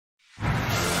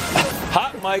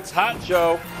Mike's Hot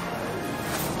Show.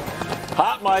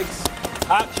 Hot Mike's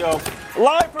Hot Show.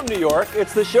 Live from New York,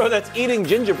 it's the show that's eating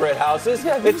gingerbread houses.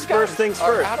 Yeah, it's first things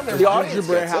first. The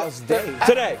gingerbread house day.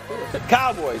 Today,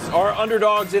 Cowboys are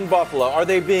underdogs in Buffalo. Are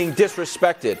they being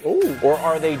disrespected? Ooh. Or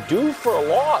are they due for a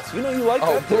loss? You know you like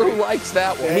that. Brew likes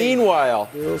that one. Meanwhile,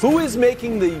 who is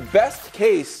making the best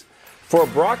case for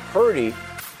Brock Purdy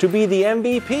to be the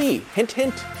MVP? Hint,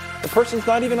 hint. The person's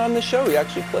not even on the show. He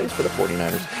actually plays for the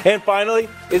 49ers. And finally,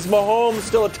 is Mahomes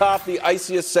still atop the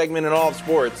iciest segment in all of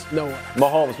sports? No.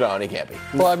 Mahomes Mountain, he can't be.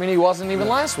 Well, I mean, he wasn't even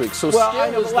last week. So Well, still I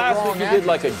know, was but last the week wrong you did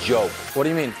like a adjective. joke. What do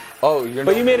you mean? Oh, you're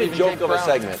But you made a believing joke Jake of a Browning.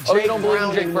 segment. Oh, you don't believe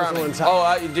in Jake Browning was Browning?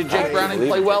 on top. Oh, did Jake I Browning believe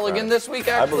play in well Jake again Browning. this week?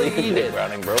 I Actually, believe in he Jake did.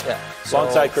 Browning, bro. Yeah.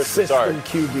 Alongside Chris Sorry. System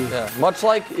QB. Yeah, much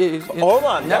like. Hold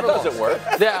on, that never doesn't lost.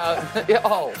 work. Yeah.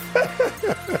 Oh.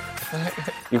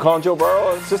 You calling Joe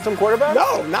Burrow a system quarterback?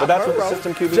 No, not But that's Burrow. what the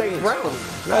system QB Jake means. Brown.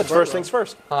 That's first things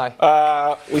first.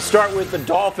 Hi. We start with the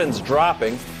Dolphins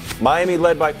dropping. Miami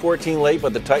led by 14 late,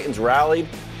 but the Titans rallied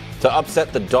to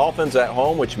upset the Dolphins at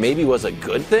home, which maybe was a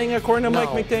good thing, according to Mike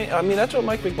McDaniel. I mean, that's what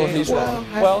Mike McDaniel he's said. wrong.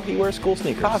 Well, he wears school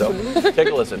sneakers, so take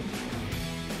a listen.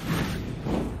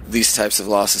 These types of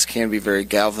losses can be very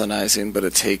galvanizing, but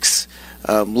it takes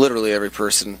literally every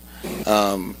person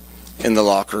in the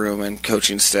locker room and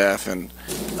coaching staff, and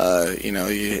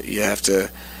you have to,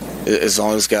 as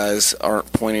long as guys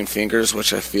aren't pointing fingers,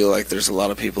 which I feel like there's a lot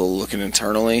of people looking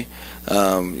internally,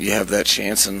 you have that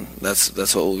chance, and that's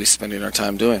what we'll be spending our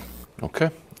time doing.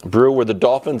 Okay. Brew, were the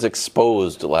Dolphins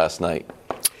exposed last night?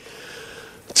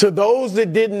 To those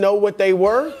that didn't know what they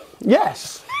were,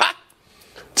 yes.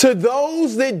 To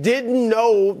those that didn't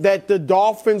know that the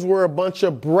Dolphins were a bunch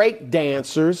of break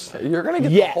dancers, You're going to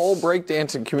get the whole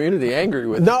breakdancing community angry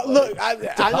with No, you. look,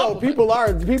 I know people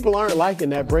aren't liking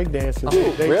that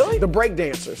breakdancing. Really? The break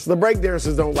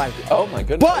dancers don't like it. Oh, my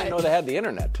goodness. I But didn't know they had the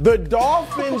internet. the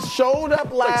Dolphins showed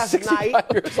up last 65 night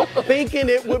years old. thinking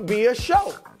it would be a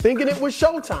show, thinking it was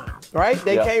showtime, right?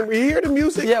 They came, you hear the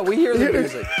music? Yeah, we hear the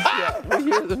music. Yeah, we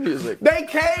hear the music. They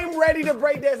came ready to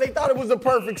break dance. They thought it was a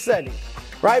perfect setting.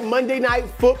 Right, Monday Night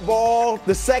Football,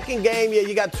 the second game,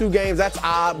 you got two games, that's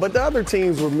odd, but the other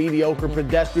teams were mediocre,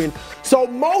 pedestrian. So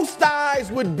most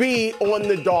eyes would be on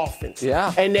the Dolphins.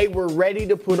 Yeah. And they were ready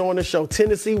to put on a show.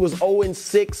 Tennessee was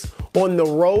 0-6 on the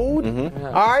road. Mm-hmm.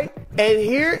 All right, and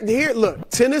here, look,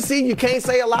 Tennessee, you can't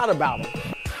say a lot about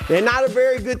them. They're not a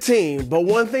very good team, but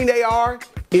one thing they are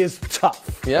is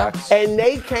tough. Yeah. And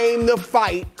they came to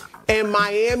fight, and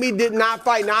Miami did not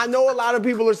fight. Now, I know a lot of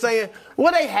people are saying,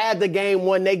 well, they had the game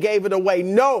won, they gave it away.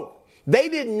 No, they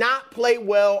did not play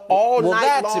well all night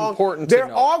that's long. important to Their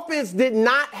know. offense did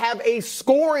not have a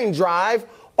scoring drive,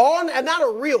 and not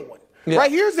a real one. Yeah.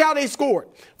 Right, here's how they scored.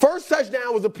 First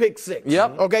touchdown was a pick six.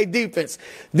 Yep. Okay, defense.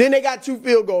 Then they got 2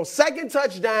 field goals. Second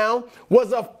touchdown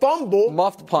was a fumble.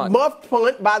 Muffed punt.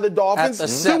 By the Dolphins. At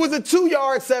the It was a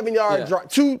 2-yard, 7-yard drive.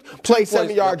 2-play,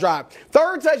 7-yard yep. drive.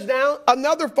 Third touchdown,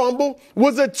 another fumble,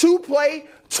 was a 2-play,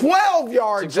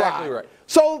 12-yard exactly drive. right.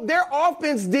 So their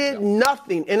offense did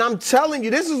nothing. And I'm telling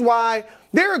you, this is why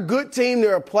they're a good team.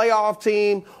 They're a playoff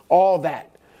team, all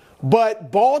that.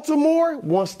 But Baltimore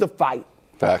wants to fight.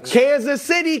 Facts. Kansas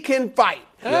City can fight.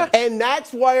 Yeah. And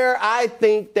that's where I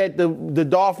think that the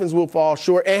Dolphins will fall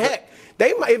short. And heck,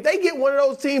 if they get one of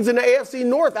those teams in the AFC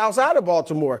North outside of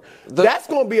Baltimore, that's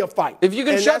going to be a fight. If you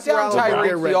can And shut that's where down I would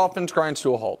get Tyreek, ready. the offense grinds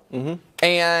to a halt. Mm-hmm.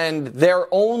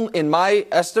 And in my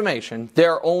estimation,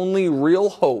 their only real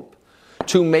hope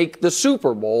to make the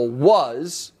Super Bowl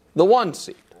was the 1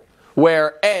 seed.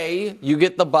 Where A, you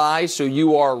get the bye, so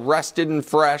you are rested and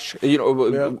fresh,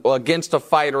 against a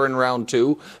fighter in round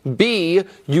 2. B,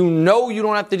 you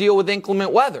don't have to deal with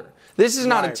inclement weather. This is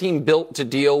not a team built to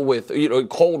deal with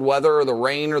cold weather or the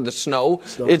rain or the snow.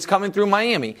 It's coming through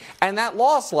Miami. And that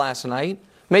loss last night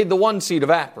made the 1 seed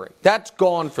evaporate. That's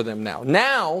gone for them now.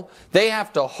 Now they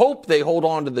have to hope they hold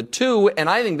on to the 2, and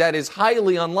I think that is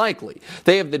highly unlikely.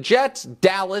 They have the Jets,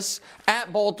 Dallas,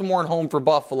 at Baltimore, and home for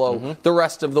Buffalo the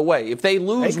rest of the way. If they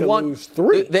lose They could one, lose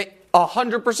 3.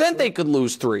 100% they could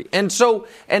lose 3.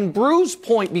 And Brew's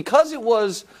point, because it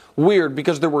was weird,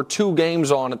 because there were 2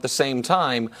 games on at the same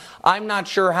time, I'm not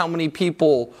sure how many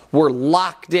people were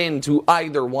locked into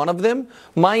either one of them.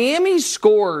 Miami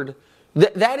scored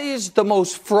That is the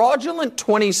most fraudulent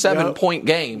 27-point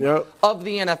game Yep. of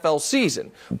the NFL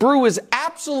season. Brew is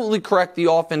absolutely correct.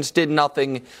 The offense did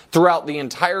nothing throughout the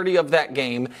entirety of that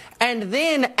game, and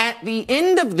then at the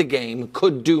end of the game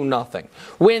could do nothing.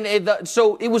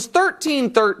 So it was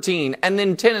 13-13, and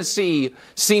then Tennessee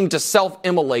seemed to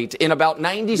self-immolate in about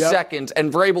 90 seconds,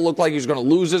 and Vrabel looked like he was going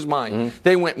to lose his mind.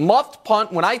 They went muffed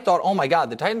punt when I thought, oh my God,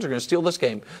 the Titans are going to steal this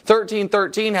game.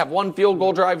 13-13, have one field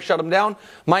goal drive, shut them down.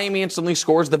 Miami instantly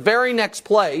scores. The very next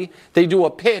play, they do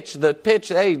a pitch. The pitch,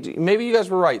 hey, maybe you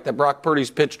guys were right that Brock Purdy's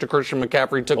pitch to Christian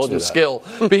McCaffrey took some skill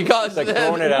because like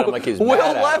throwing it at him like he's Will mad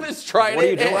at him. Levis tried What are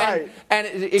you it, doing? and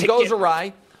it goes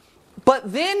awry.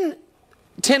 But then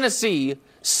Tennessee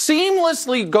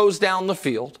seamlessly goes down the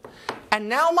field, and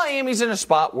now Miami's in a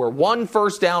spot where one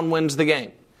first down wins the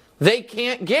game. They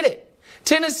can't get it.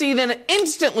 Tennessee then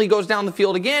instantly goes down the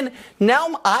field again.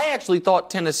 Now, I actually thought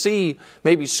Tennessee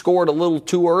maybe scored a little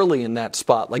too early in that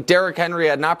spot. Like Derrick Henry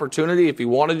had an opportunity, if he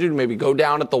wanted to maybe go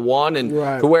down at the one and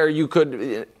to where you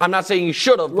could. I'm not saying he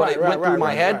should have, but it went through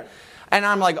my head. And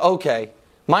I'm like, okay,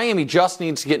 Miami just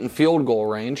needs to get in field goal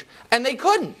range. And they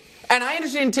couldn't. And I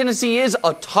understand Tennessee is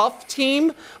a tough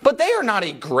team, but they are not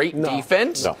a great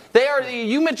defense. No. They are.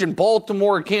 You mentioned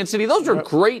Baltimore, Kansas City. Those are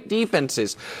great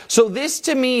defenses. So this,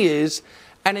 to me, is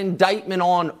an indictment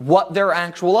on what their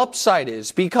actual upside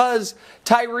is. Because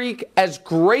Tyreek, as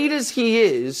great as he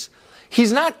is,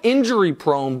 he's not injury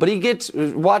prone, but he gets,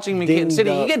 watching him in Kansas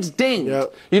City, he gets dinged.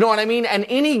 Yep. You know what I mean? And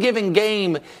any given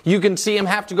game, you can see him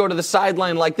have to go to the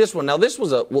sideline like this one. Now, this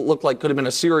was what looked like could have been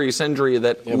a serious injury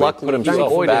that luckily put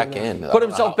himself avoided. back in. Put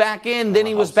himself back in, then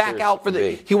he was back out for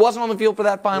he wasn't on the field for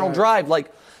that final drive.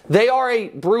 Like,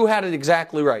 Brew had it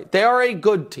exactly right. They are a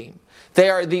good team.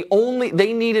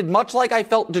 They needed, much like I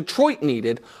felt Detroit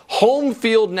needed, home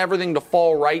field and everything to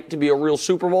fall right to be a real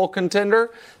Super Bowl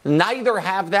contender. Neither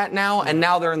have that now, and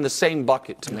now they're in the same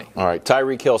bucket to me. All right,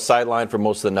 Tyreek Hill sidelined for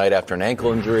most of the night after an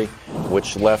ankle injury,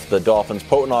 which left the Dolphins'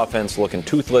 potent offense looking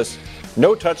toothless.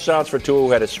 No touchdowns for Tua,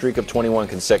 who had a streak of 21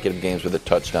 consecutive games with a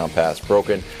touchdown pass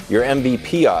broken. Your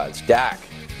MVP odds, Dak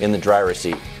in the driver's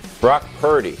seat. Brock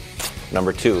Purdy,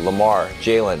 number 2. Lamar,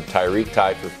 Jalen, Tyreek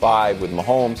tied for 5 with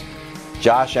Mahomes.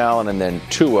 Josh Allen, and then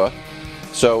Tua.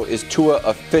 So is Tua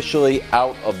officially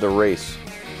out of the race,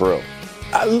 bro?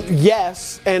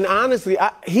 Yes, and honestly,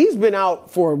 he's been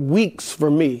out for weeks for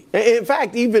me. In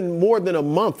fact, even more than a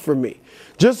month for me.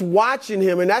 Just watching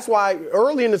him, and that's why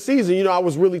early in the season, I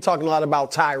was really talking a lot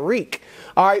about Tyreek.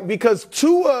 All right, because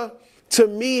Tua, to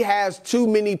me, has too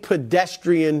many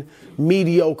pedestrian,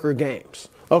 mediocre games.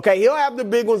 Okay, he'll have the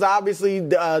big ones, obviously,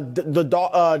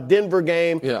 the Denver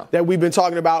game that we've been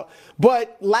talking about.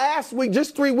 But last week,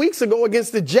 just 3 weeks ago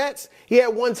against the Jets, he had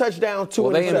 1 touchdown, 2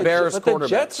 interceptions. They embarrassed quarterbacks. The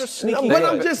Jets are sneaky. But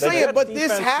I'm just saying, but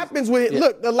this happens with,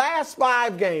 look, the last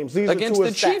 5 games. These against are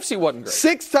the Chiefs, he wasn't great.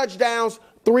 6 touchdowns,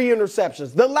 3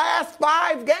 interceptions. The last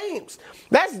 5 games.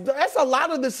 That's a lot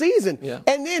of the season. Yeah.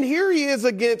 And then here he is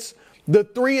against the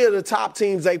 3 of the top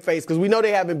teams they face, because we know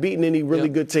they haven't beaten any really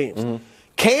good teams. Mm-hmm.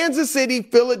 Kansas City,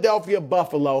 Philadelphia,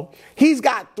 Buffalo. He's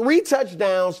got 3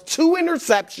 touchdowns, 2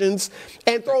 interceptions,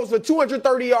 and throws for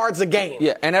 230 yards a game.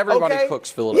 Yeah, and everybody cooks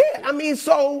Philadelphia. Yeah, I mean,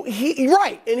 so and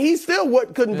he still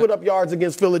couldn't put up yards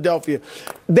against Philadelphia.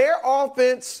 Their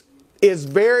offense is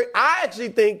I actually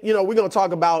think, we're going to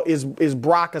talk about is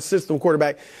Brock a system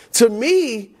quarterback. To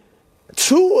me,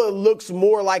 Tua looks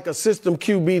more like a system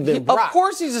QB than Brock. Of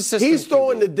course he's a system He's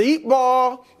throwing the deep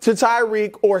ball to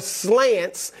Tyreek or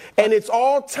slants, and it's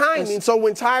all timing. So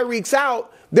when Tyreek's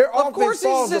out, their offense falls apart. Of course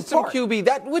he's a system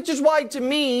QB. Which is why, to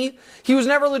me, he was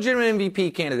never a legitimate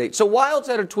MVP candidate. So Wilds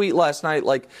had a tweet last night,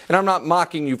 and I'm not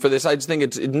mocking you for this. I just think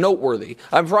it's noteworthy.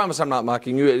 I promise I'm not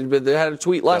mocking you. But they had a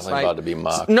tweet last night. About to be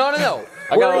mocked. No.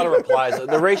 I got a lot of replies.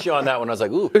 The ratio on that one, I was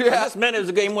like, ooh, I just meant it was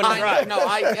a game-winning drive.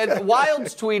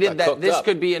 Wilds tweeted that this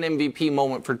could be an MVP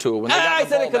moment for Tua. I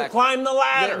said it could climb the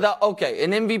ladder.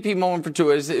 An MVP moment for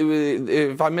Tua.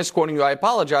 If I'm misquoting you, I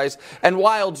apologize. And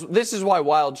Wilds, this is why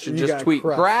Wilds should just tweet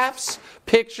graphs,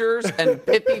 pictures, and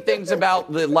pithy things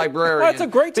about the librarian. Well, that's a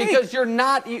great take. Because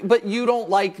but you don't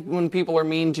like when people are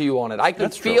mean to you on it. I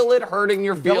could feel it hurting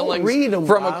your feelings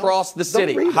from across the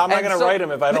city. How am I going to write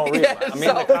them if I don't read them? I mean,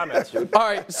 in the comments, dude. All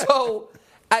right, so,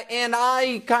 and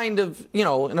I kind of,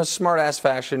 in a smart-ass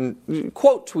fashion,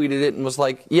 quote tweeted it and was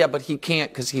like, yeah, but he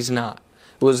can't because he's not,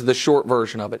 was the short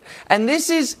version of it. And this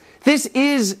is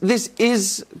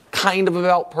kind of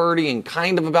about Purdy and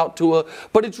kind of about Tua,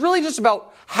 but it's really just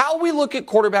about how we look at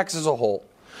quarterbacks as a whole.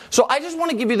 So I just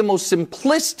want to give you the most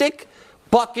simplistic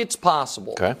buckets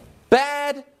possible. Okay.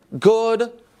 Bad,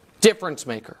 good, difference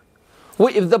maker.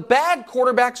 The bad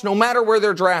quarterbacks, no matter where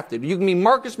they're drafted, you can be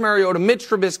Marcus Mariota, Mitch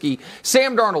Trubisky,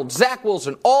 Sam Darnold, Zach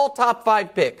Wilson, all top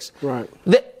 5 picks. Right.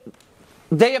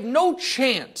 They have no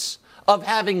chance of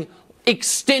having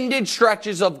extended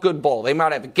stretches of good ball. They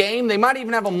might have a game, they might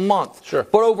even have a month. Sure.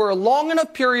 But over a long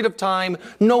enough period of time,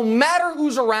 no matter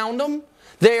who's around them,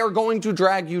 they are going to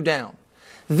drag you down.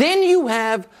 Then you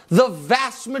have the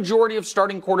vast majority of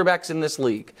starting quarterbacks in this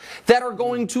league that are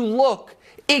going to look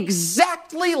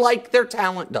exactly like their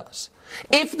talent does.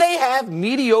 If they have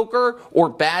mediocre or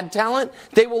bad talent,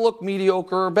 they will look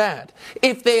mediocre or bad.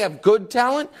 If they have good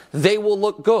talent, they will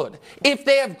look good. If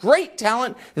they have great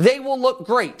talent, they will look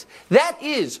great. That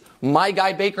is my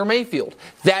guy Baker Mayfield.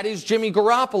 That is Jimmy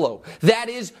Garoppolo. That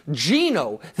is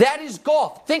Geno. That is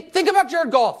Goff. Think about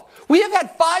Jared Goff. We have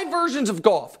had 5 versions of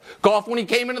Goff. Goff when he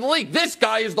came into the league. This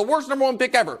guy is the worst #1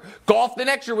 pick ever. Goff the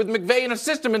next year with McVay and a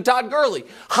system and Todd Gurley.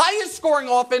 Highest scoring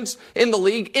offense in the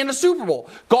league in a Super Bowl.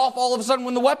 Goff all of a sudden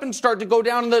when the weapons start to go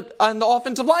down and the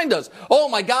offensive line does. Oh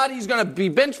my God, he's going to be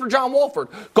benched for John Wolford.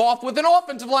 Goff with an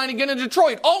offensive line again in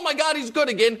Detroit. Oh my God, he's good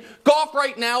again. Goff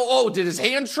right now. Oh, did his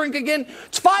hand shrink again?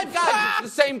 It's 5 guys.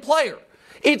 It's the same player.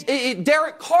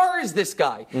 Derek Carr is this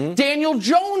guy. Mm-hmm. Daniel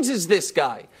Jones is this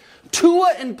guy.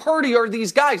 Tua and Purdy are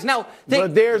these guys. Now,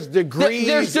 but there's degrees.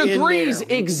 There's degrees.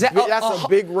 Exactly. That's a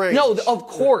big range. No, of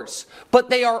course. But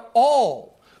they are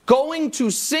all going to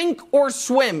sink or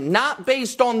swim, not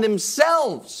based on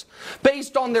themselves,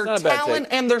 based on their talent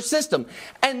and their system.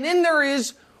 And then there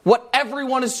is what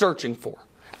everyone is searching for.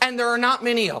 And there are not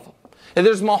many of them. And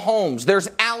there's Mahomes, there's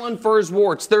Allen for his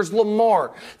warts, there's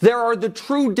Lamar. There are the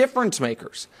true difference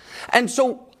makers. And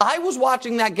so I was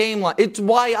watching that game. It's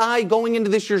why going into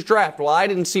this year's draft, well, I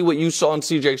didn't see what you saw in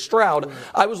C.J. Stroud.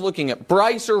 I was looking at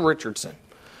Bryce or Richardson.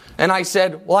 And I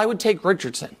said, well, I would take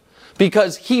Richardson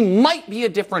because he might be a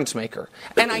difference maker.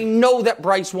 And I know that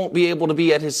Bryce won't be able to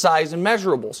be at his size and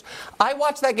measurables. I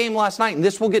watched that game last night, and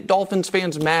this will get Dolphins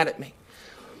fans mad at me.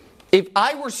 If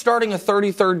I were starting a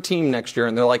 33rd team next year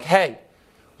and they're like, hey,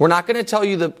 we're not going to tell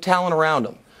you the talent around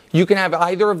them. You can have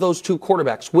either of those 2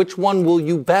 quarterbacks. Which one will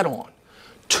you bet on?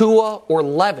 Tua or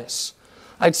Levis?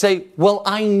 I'd say, well,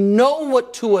 I know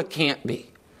what Tua can't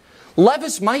be.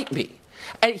 Levis might be.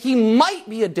 And he might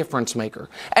be a difference maker.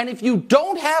 And if you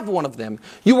don't have one of them,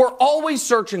 you are always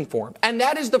searching for him. And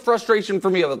that is the frustration for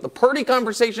me about the Purdy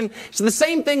conversation. It's the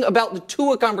same thing about the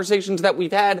Tua conversations that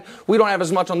we've had. We don't have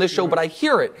as much on this show, but I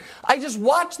hear it. I just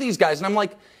watch these guys, and I'm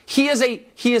like, he is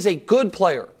a good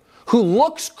player who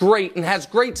looks great and has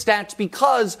great stats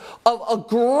because of a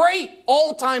great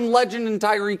all-time legend in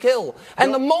Tyreek Hill.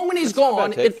 And the moment he's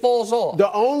gone, it falls off.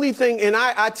 The only thing, and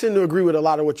I tend to agree with a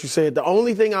lot of what you said, the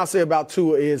only thing I'll say about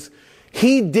Tua is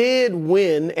he did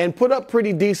win and put up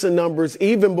pretty decent numbers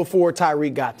even before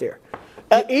Tyreek got there.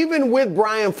 Even with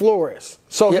Brian Flores.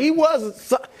 So yep.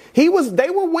 They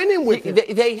were winning with him.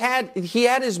 He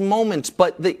had his moments,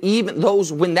 but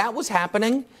when that was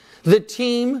happening, the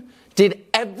team did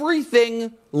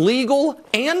everything legal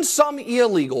and some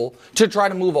illegal to try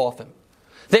to move off him.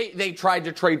 They tried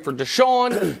to trade for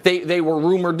Deshaun. They were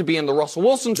rumored to be in the Russell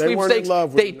Wilson sweepstakes.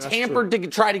 They tampered to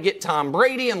try to get Tom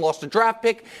Brady and lost a draft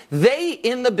pick. They,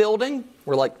 in the building,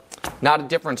 were like, not a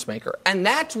difference maker. And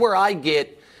that's where I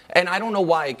get, and I don't know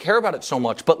why I care about it so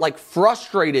much, but like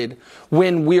frustrated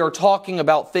when we are talking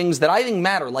about things that I think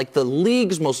matter, like the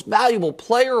league's most valuable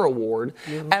player award,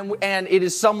 and it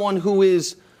is someone who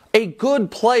is a good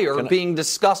player being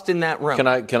discussed in that realm.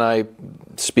 Can I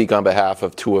speak on behalf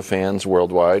of Tua fans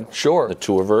worldwide? Sure. The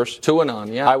Tuaverse?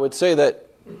 Tuanon, yeah. I would say that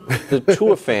the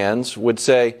Tua fans would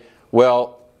say,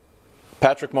 well,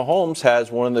 Patrick Mahomes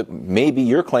has one of the, maybe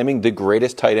you're claiming, the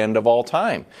greatest tight end of all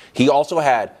time. He also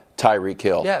had Tyreek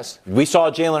Hill. Yes. We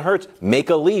saw Jalen Hurts make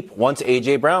a leap once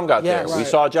A.J. Brown got there. Right. We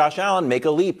saw Josh Allen make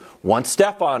a leap once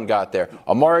Stephon got there.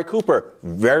 Amari Cooper,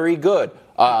 very good.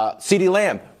 CeeDee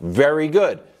Lamb, very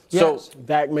good. Yes. So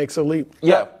Dak makes a leap.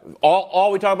 Yeah.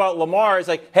 All we talk about Lamar is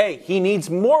like, hey, he needs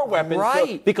more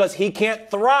weapons because he can't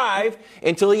thrive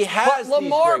until he has these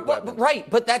great weapons.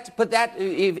 But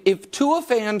if Tua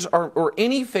fans or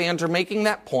any fans are making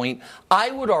that point, I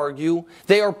would argue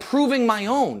they are proving my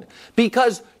own.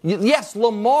 Because, yes,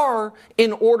 Lamar,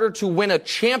 in order to win a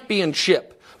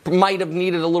championship, might have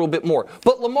needed a little bit more.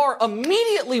 But Lamar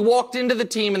immediately walked into the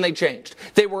team and they changed.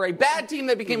 They were a bad team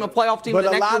that became a playoff team. But the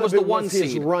a next lot year was of it the one was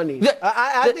his seed. running.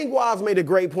 I think Wiles made a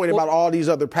great point about all these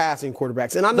other passing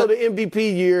quarterbacks. And I know the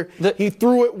MVP year, he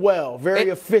threw it well, very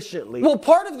efficiently. Well,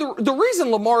 part of the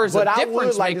reason Lamar is But a I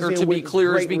difference would like maker, to see to him be with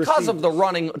clear, is great because of the receivers.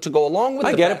 running to go along with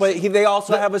I the get it, passing. but they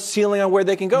also have a ceiling on where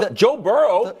they can go. Joe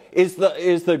Burrow is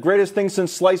the greatest thing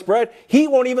since sliced bread. He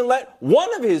won't even let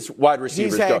one of his wide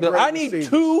receivers had go. great I need receivers.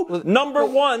 two number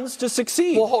ones to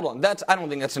succeed. Well, hold on. I don't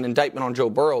think that's an indictment on Joe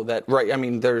Burrow. I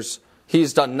mean,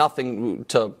 he's done nothing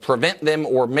to prevent them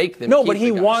or make them. No, keep but he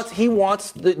the guys.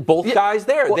 wants both guys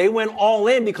there. Well, they went all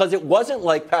in because it wasn't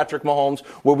like Patrick Mahomes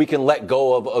where we can let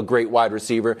go of a great wide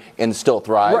receiver and still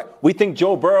thrive. Right. We think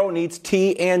Joe Burrow needs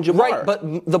T and Jamar. Right,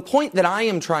 but the point that I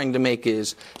am trying to make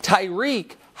is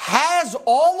Tyreek has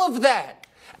all of that,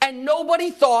 and nobody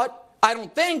thought, I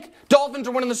don't think, Dolphins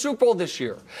are winning the Super Bowl this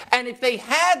year. And if they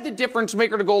had the difference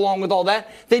maker to go along with all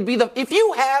that, they'd be if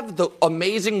you have the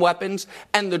amazing weapons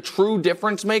and the true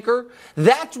difference maker,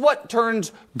 that's what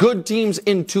turns good teams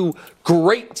into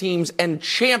great teams and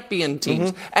champion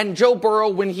teams. Mm-hmm. And Joe Burrow,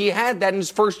 when he had that in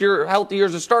his first year, healthy year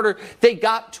as a starter, they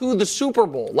got to the Super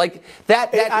Bowl. Like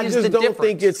that I is just the don't difference.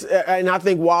 think it's, and I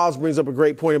think Wiles brings up a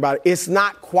great point about it. It's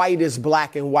not quite as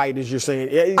black and white as you're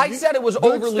saying. I said it was Good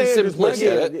overly standards, but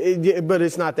simplistic. yeah, but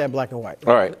it's not that black and white.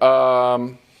 All right.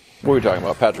 What are we talking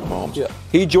about? Patrick Mahomes. Yeah.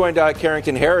 He joined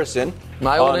Carrington Harrison.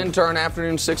 My old intern,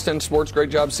 afternoon 610 Sports.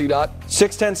 Great job, C-Dot.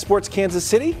 610 Sports Kansas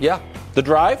City? Yeah. The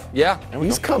Drive? Yeah.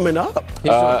 He's coming up.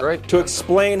 He's doing great. To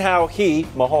explain how he,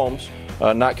 Mahomes,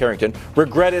 not Carrington,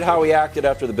 regretted how he acted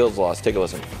after the Bills loss. Take a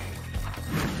listen.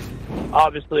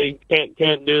 Obviously,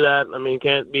 can't do that. I mean,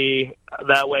 can't be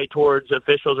that way towards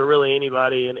officials or really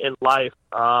anybody in life.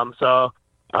 So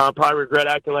probably regret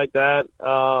acting like that.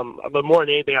 But more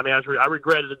than anything, I mean, I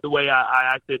regretted the way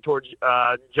I acted towards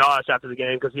Josh after the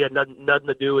game because he had nothing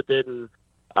to do with it. And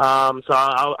so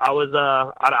I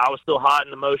was still hot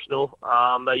and emotional.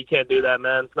 But you can't do that,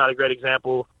 man. It's not a great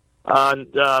example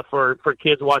for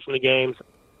kids watching the games.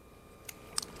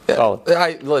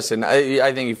 Listen,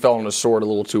 I think he fell on his sword a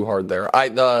little too hard there. I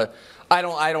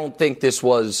don't think this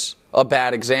was a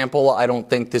bad example. I don't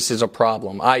think this is a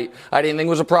problem. I didn't think it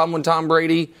was a problem when Tom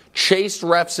Brady chased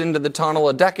refs into the tunnel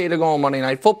a decade ago on Monday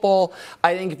Night Football.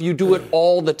 I think if you do it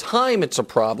all the time, it's a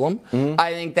problem. Mm-hmm.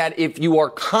 I think that if you are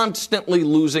constantly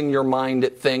losing your mind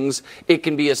at things, it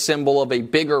can be a symbol of a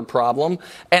bigger problem.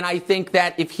 And I think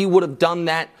that if he would have done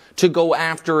that to go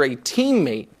after a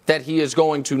teammate that he is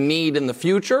going to need in the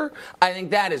future, I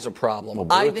think that is a problem. Well,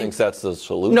 Brew thinks that's the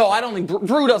solution. No, I don't think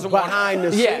Brew doesn't want Behind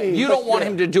the Yeah, scenes. you don't want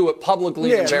him to do it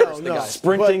publicly and embarrass the guy.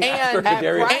 Sprinting after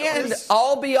Kadarius. And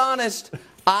I'll be honest,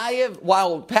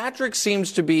 while Patrick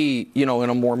seems to be, in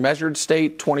a more measured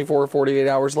state 24 or 48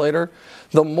 hours later,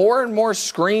 the more and more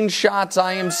screenshots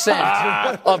I am sent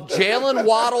of Jalen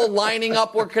Waddle lining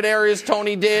up where Kadarius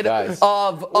Toney did, of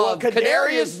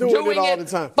Kadarius doing all it the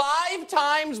time. 5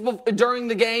 times during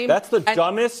the game. That's the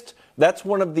dumbest. That's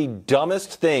one of the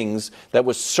dumbest things that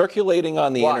was circulating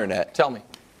on the internet. Tell me.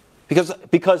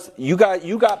 Because you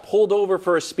got pulled over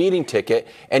for a speeding ticket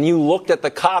and you looked at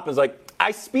the cop and was like, I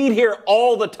speed here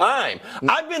all the time.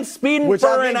 I've been speeding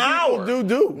for an hour. People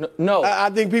do. No.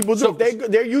 I think people do.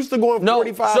 They're used to going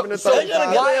 45 and a 35. They're going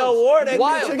to give me a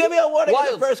warning. Give me a warning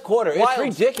in the first quarter. It's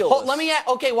ridiculous. Let me ask,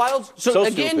 okay, Wiles. So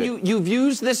again, you've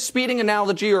used this speeding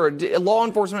analogy or a law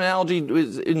enforcement analogy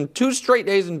in 2 straight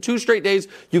days. In 2 straight days,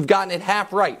 you've gotten it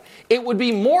half right. It would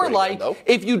be more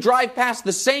if you drive past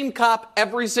the same cop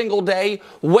every single day,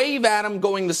 wave at him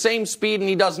going the same speed, and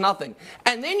he does nothing.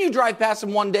 And then you drive past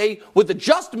him one day with the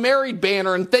just married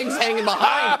banner and things hanging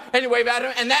behind, and you wave at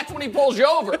him, and that's when he pulls you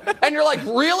over. And you're like,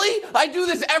 really? I do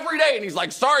this every day. And he's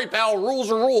like, sorry, pal, rules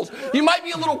are rules. You might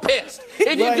be a little pissed.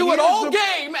 If you do it all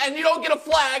game and you don't get a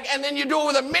flag, and then you do it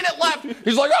with a minute left,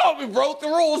 he's like, oh, we broke the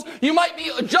rules. You might be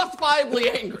justifiably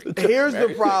angry. Here's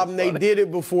the problem. They did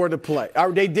it before the play.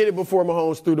 Or they did it before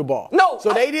Mahomes threw the ball. No.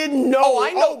 So they didn't know,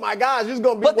 oh my gosh, this is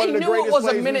going to be one of the greatest plays. But they knew it was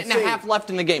a minute and a half left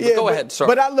in the game. But go ahead,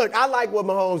 sorry. But I like what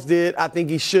Mahomes did. I think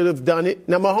he should have done it.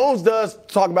 Now, Mahomes does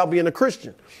talk about being a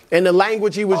Christian. And the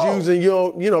language he was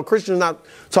using, Christians not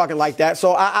talking like that.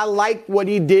 So I like what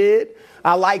he did.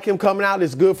 I like him coming out.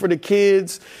 It's good for the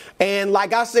kids. And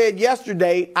like I said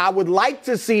yesterday, I would like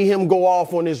to see him go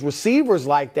off on his receivers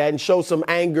like that and show some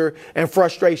anger and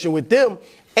frustration with them.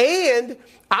 And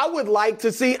I would like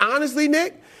to see, honestly,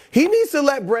 Nick, he needs to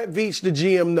let Brett Veach, the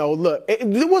GM, know, look,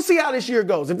 we'll see how this year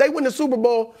goes. If they win the Super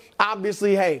Bowl,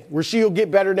 obviously, hey, Rasheed will get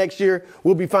better next year.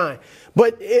 We'll be fine.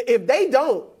 But if they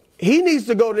don't, he needs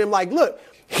to go to them like, look,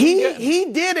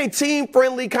 He did a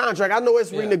team-friendly contract. I know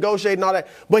it's renegotiated and all that,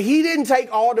 but he didn't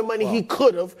take all the money he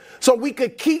could have, so we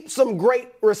could keep some great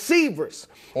receivers.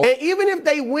 And even if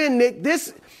they win, Nick,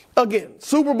 this again,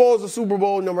 Super Bowl is a Super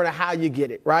Bowl, no matter how you get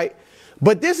it, right?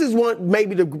 But this is one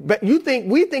maybe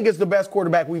we think it's the best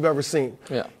quarterback we've ever seen.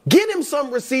 Yeah. Get him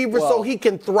some receivers so he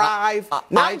can thrive,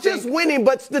 not just winning,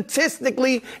 but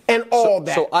statistically and all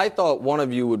that. So I thought one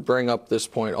of you would bring up this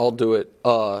point. I'll do it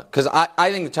because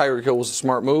I think the Tyreek Hill was a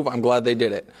smart move. I'm glad they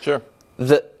did it. Sure.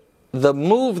 The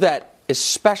move that,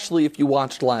 especially if you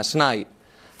watched last night,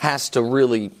 has to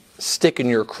really stick in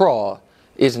your craw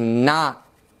is not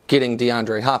getting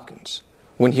DeAndre Hopkins.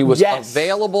 When he was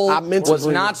available, was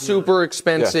not super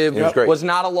expensive, was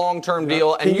not a long-term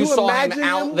deal, and you saw him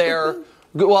out there.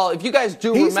 Well, if you guys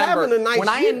do remember, when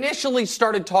I initially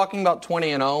started talking about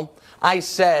 20-0, I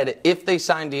said, if they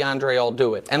sign DeAndre, I'll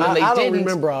do it. And then they didn't. I don't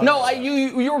remember. No,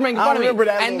 you were making fun of me.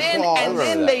 And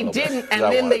then they didn't,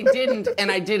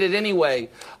 and I did it anyway.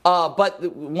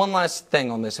 But one last thing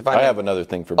on this. I have another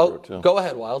thing for Brew, too. Go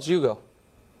ahead, Wilds. You go.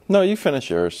 No, you finish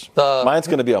yours. Mine's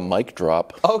going to be a mic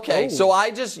drop. Okay, so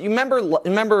you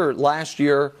remember last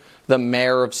year the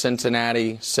mayor of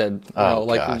Cincinnati said,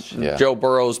 Joe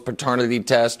Burrow's paternity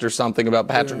test or something about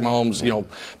Patrick Mahomes,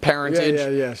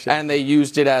 parentage, and they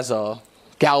used it as a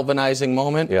galvanizing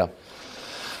moment. Yeah.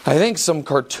 I think some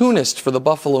cartoonist for the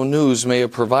Buffalo News may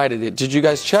have provided it. Did you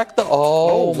guys check the?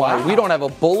 Oh my! Wow. We don't have a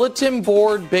bulletin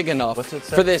board big enough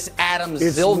for this Adam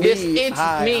Zilgis. It's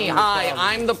me. Hi,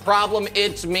 I'm the problem.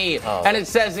 It's me. Oh. And it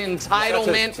says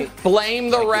entitlement.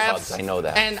 Blame the refs. I know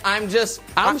that. And I'm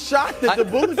shocked that the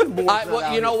bulletin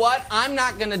board. You know what? I'm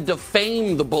not going to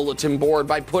defame the bulletin board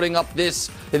by putting up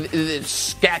this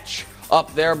sketch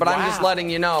up there, but I'm just letting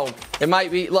you know. It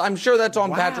might be. I'm sure that's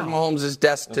on Patrick Mahomes'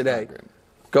 desk today.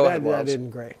 Go ahead, Wells. That isn't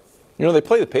great. They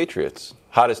play the Patriots,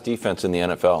 hottest defense in the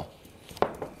NFL.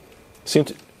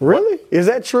 Really? Is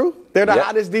that true? They're the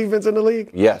hottest defense in the league?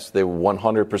 Yes, they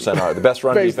 100% are. The best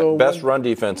run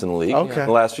defense in the league in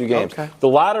the last few games. Okay. A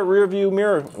lot of rearview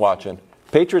mirror watching.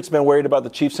 Patriots been worried about the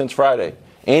Chiefs since Friday.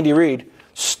 Andy Reid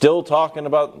still talking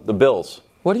about the Bills.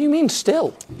 What do you mean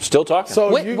still? Still talking.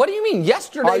 So what do you mean?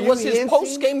 Yesterday was his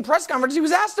post-game press conference. He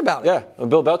was asked about it. Yeah, when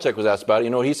Bill Belichick was asked about it, you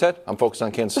know what he said? I'm focused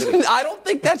on Kansas City. I don't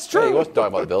think that's true. Hey, he wasn't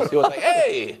talking about the Bills. He was like,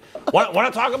 hey, want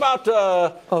to talk about...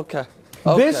 Okay.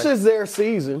 This is their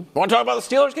season. Want to talk about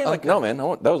the Steelers game? Like, no, man,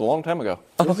 that was a long time ago.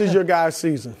 This is your guys'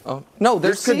 season. No,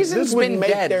 their season's been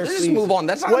dead. Let's just move on.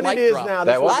 That's not a mic drop.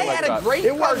 I had a great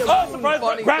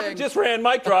surprise. Graphic just ran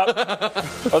mic drop.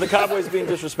 The Cowboys being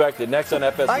disrespected. Next on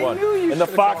FS1. And the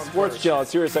Fox Sports Channel on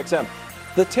Sirius XM.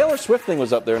 The Taylor Swift thing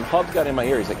was up there, and Hubs got in my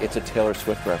ear. He's like, it's a Taylor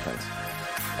Swift reference.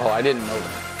 Oh, I didn't know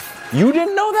that. You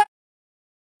didn't know that?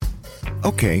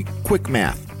 Okay, quick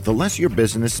math. The less your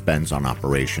business spends on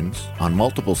operations, on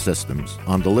multiple systems,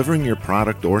 on delivering your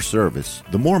product or service,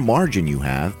 the more margin you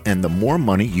have and the more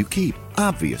money you keep.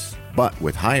 Obvious. But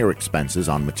with higher expenses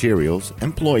on materials,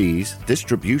 employees,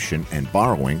 distribution, and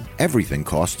borrowing, everything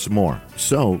costs more.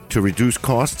 So, to reduce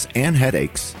costs and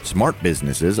headaches, smart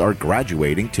businesses are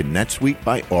graduating to NetSuite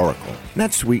by Oracle.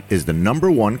 NetSuite is the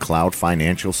 #1 cloud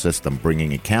financial system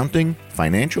bringing accounting,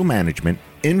 financial management,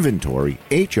 inventory,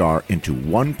 HR into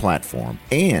one platform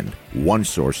and one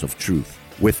source of truth.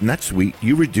 With NetSuite,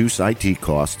 you reduce IT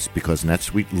costs because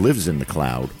NetSuite lives in the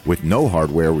cloud with no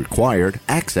hardware required,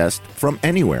 accessed from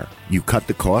anywhere. You cut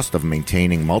the cost of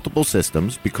maintaining multiple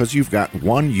systems because you've got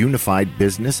one unified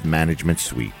business management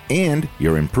suite. And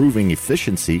you're improving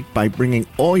efficiency by bringing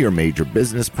all your major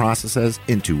business processes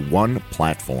into one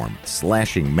platform,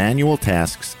 slashing manual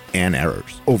tasks and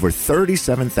errors. Over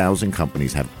 37,000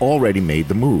 companies have already made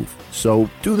the move.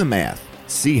 So do the math.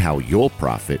 See how you'll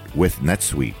profit with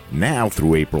NetSuite. Now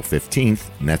through April 15th,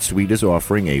 NetSuite is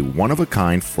offering a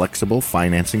one-of-a-kind flexible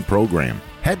financing program.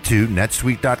 Head to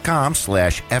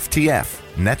netsuite.com/FTF.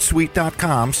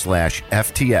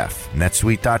 netsuite.com/FTF.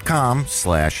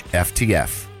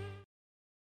 netsuite.com/FTF.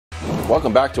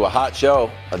 Welcome back to a hot show.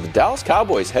 The Dallas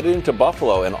Cowboys headed into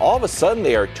Buffalo, and all of a sudden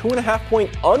they are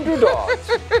 2.5-point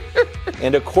underdogs.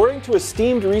 And according to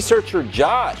esteemed researcher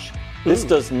Josh, this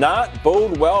does not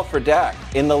bode well for Dak.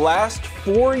 In the last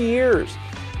 4 years,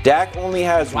 Dak only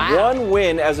has one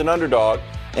win as an underdog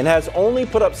and has only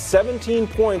put up 17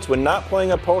 points when not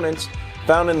playing opponents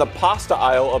found in the pasta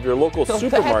aisle of your local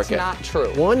supermarket. That's not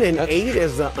true. 1-8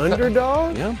 as the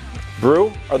underdog? Yeah.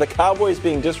 Brew, are the Cowboys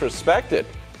being disrespected?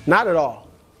 Not at all.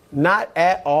 Not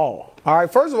at all. All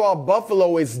right, first of all,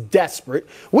 Buffalo is desperate.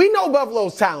 We know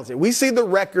Buffalo's talented. We see the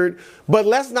record, but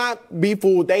let's not be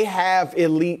fooled. They have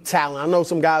elite talent. I know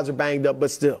some guys are banged up, but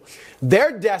still.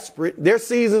 They're desperate. Their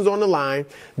season's on the line.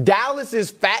 Dallas is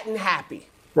fat and happy,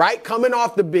 right? Coming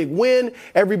off the big win.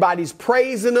 Everybody's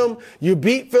praising them. You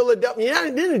beat Philadelphia.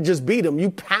 You didn't just beat them.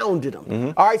 You pounded them.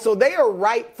 Mm-hmm. All right, so they are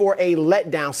ripe for a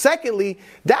letdown. Secondly,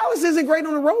 Dallas isn't great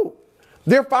on the road.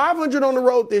 They're 500 on the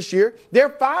road this year. They're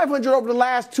 500 over the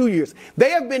last 2 years. They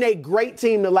have been a great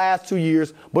team the last 2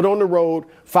 years, but on the road,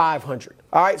 500.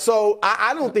 All right, so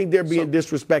I don't think they're being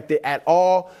disrespected at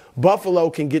all. Buffalo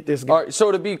can get this game. All right,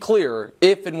 so to be clear,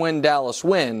 if and when Dallas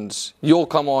wins, you'll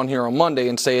come on here on Monday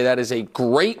and say that is a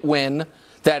great win.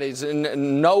 That is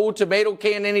no tomato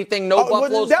can anything, no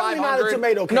Buffalo's definitely 500. Not a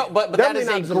tomato can. No, but that is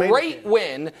a great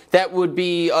win. That would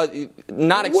be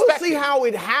not expected. We'll see how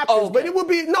it happens, but it'd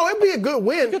be a good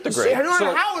win. Get the grade. No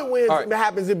matter how it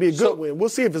happens, it'd be a good win. We'll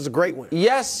see if it's a great win.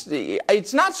 Yes,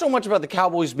 it's not so much about the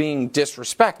Cowboys being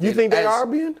disrespected. You think they are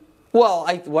being? Well,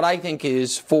 what I think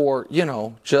is for,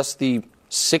 just the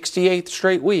 68th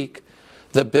straight week,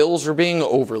 the Bills are being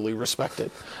overly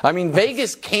respected. I mean,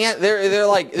 Vegas can't. They're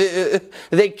like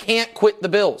they can't quit the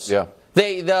Bills. Yeah.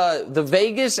 The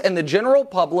Vegas and the general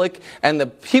public and the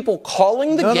people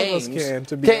calling the games. None of us can,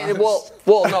 to be honest.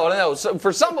 Well, no. So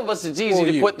for some of us, it's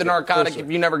easy to quit the narcotic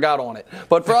if you never got on it.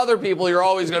 But for other people, you're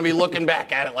always going to be looking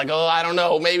back at it like, oh, I don't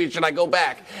know, maybe should I go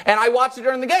back? And I watched it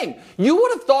during the game. You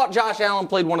would have thought Josh Allen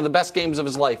played one of the best games of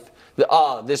his life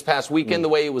this past weekend, the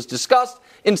way it was discussed.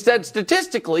 Instead,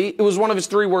 statistically, it was one of his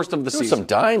 3 worst of the season. Some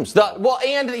dimes.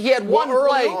 And he had one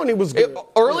play. Early on, he was good.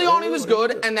 Early on, he was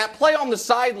good. And that play on the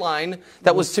sideline,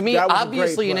 that was, to me,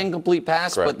 obviously an incomplete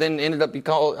pass, but then ended up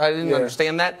I didn't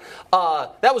understand that.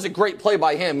 That was a great play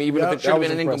by him, even if it should have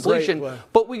been an incompletion.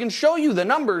 But we can show you the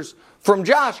numbers from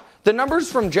Josh. The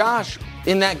numbers from Josh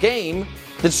in that game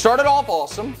that started off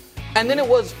awesome, and then it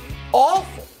was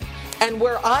awful. And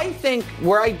where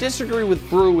I disagree with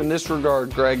Brew in this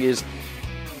regard, Greg, is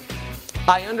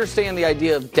I understand the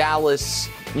idea of Dallas,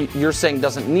 you're saying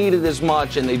doesn't need it as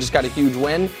much and they just got a huge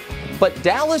win. But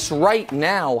Dallas right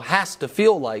now has to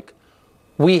feel like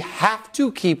we have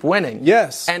to keep winning.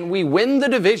 Yes. And we win the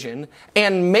division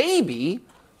and maybe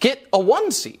get a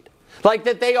 1 seed. Like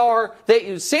that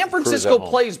San Francisco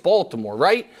plays Baltimore,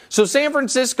 right? So San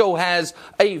Francisco has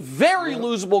a very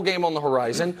losable game on the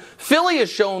horizon. Philly has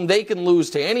shown they can lose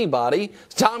to anybody.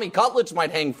 Tommy Cutlets might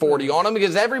hang 40 on them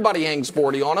because everybody hangs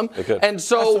 40 on them. And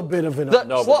so that's a bit of an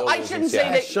I shouldn't say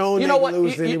that. You know what,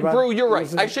 Brew, you're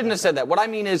right. I shouldn't have said that. What I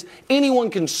mean is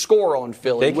anyone can score on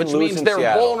Philly, which means they're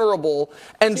vulnerable.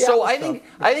 And so I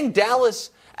think Dallas.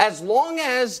 As long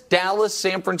as Dallas,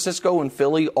 San Francisco, and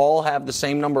Philly all have the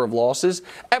same number of losses,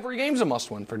 every game's a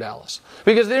must-win for Dallas.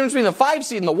 Because the difference between the 5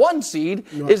 seed and the 1 seed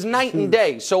is night and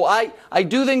day. So I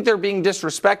do think they're being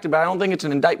disrespected, but I don't think it's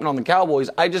an indictment on the Cowboys.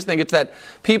 I just think it's that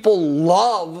people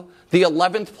love the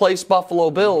 11th place Buffalo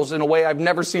Bills in a way I've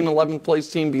never seen an 11th place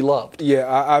team be loved. Yeah,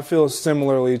 I feel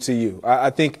similarly to you.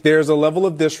 I think there's a level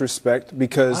of disrespect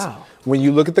because when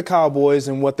you look at the Cowboys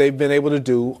and what they've been able to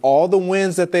do, all the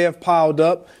wins that they have piled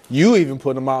up, you even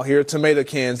put them out here, tomato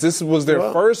cans. This was their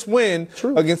first win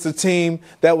against a team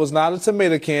that was not a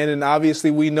tomato can, and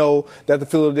obviously we know that the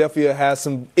Philadelphia has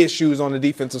some issues on the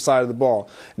defensive side of the ball.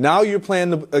 Now you're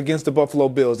playing against the Buffalo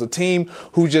Bills, a team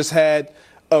who just had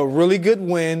a really good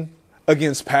win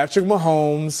against Patrick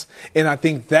Mahomes, and I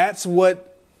think that's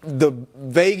what the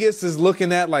Vegas is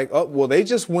looking at, like, oh, well, they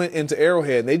just went into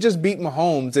Arrowhead and they just beat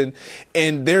Mahomes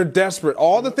and they're desperate.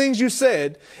 All the things you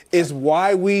said is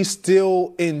why we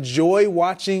still enjoy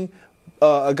watching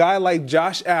a guy like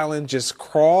Josh Allen just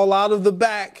crawl out of the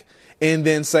back and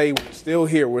then say, we're still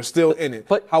here, we're still in it.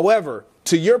 But however,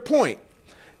 to your point,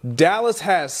 Dallas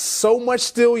has so much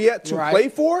still yet to play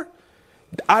for.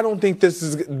 I don't think this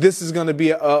is going to be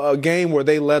a game where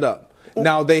they let up.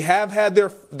 Now, they have had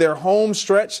their home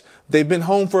stretch. They've been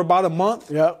home for about a month.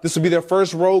 Yep. This will be their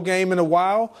first road game in a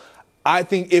while. I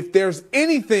think if there's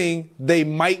anything, they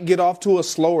might get off to a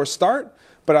slower start,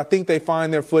 but I think they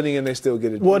find their footing and they still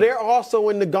get it done. Well, they're also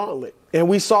in the gauntlet, and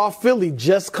we saw Philly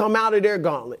just come out of their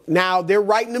gauntlet. Now, they're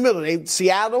right in the middle.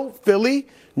 Seattle, Philly,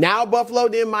 now Buffalo,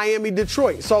 then Miami,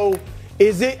 Detroit. So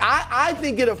I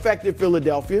think it affected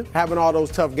Philadelphia, having all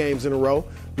those tough games in a row.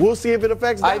 We'll see if it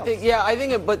affects Dallas. I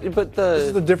think it, but This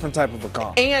is a different type of a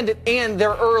comp. And they're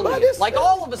early. Like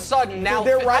all of a sudden now,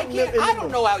 they're right I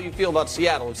don't know how you feel about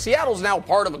Seattle. If Seattle's now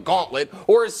part of a gauntlet,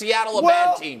 or is Seattle a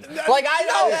bad team? Like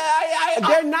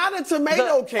they're not a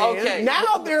tomato can. Okay.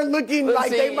 Now they're looking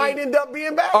like they might end up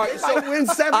being bad. Right, they might win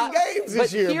 7 games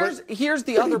this year. Here's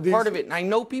the other part of it, and I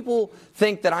know people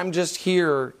think that I'm just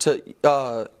here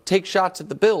to take shots at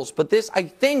the Bills, but this, I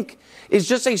think, is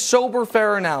just a sober,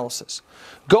 fair analysis.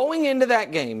 Going into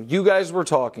that game, you guys were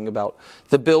talking about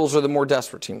the Bills are the more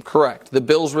desperate team. Correct. The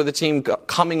Bills were the team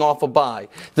coming off a bye.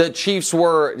 The Chiefs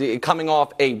were coming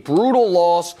off a brutal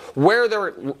loss where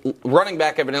their running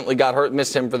back evidently got hurt,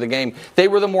 missed him for the game. They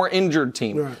were the more injured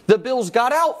team. Right. The Bills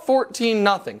got out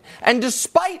 14-0. And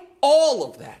despite all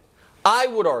of that, I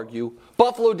would argue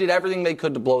Buffalo did everything they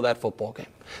could to blow that football game.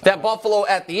 That Buffalo,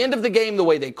 at the end of the game, the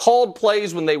way they called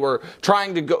plays when they were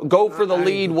trying to go for the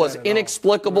lead was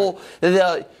inexplicable.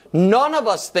 Right. None of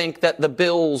us think that the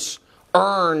Bills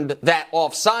earned that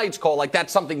offsides call. Like,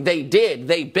 that's something they did.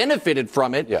 They benefited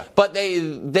from it. Yeah. But they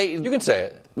You can say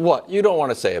it. What? You don't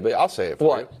want to say it, but I'll say it for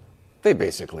what? you. They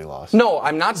basically lost. No,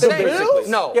 I'm not saying Bills?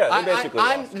 no. Yeah, they basically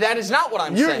lost. That is not what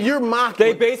I'm saying. You're mocking.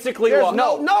 They basically lost.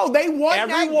 No, they won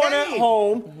Everyone that game. at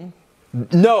home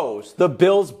knows the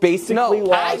Bills basically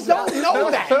lost. I don't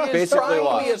know that. He is Basically trying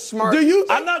lost. to be a smart. Do you?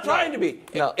 I'm not trying to be.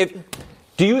 No.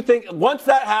 Do you think once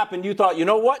that happened, you thought, you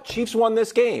know what, Chiefs won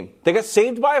this game? They got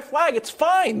saved by a flag. It's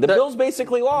fine. The Bills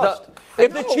basically lost.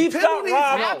 If the Chiefs got penalties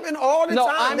robbed, happen all the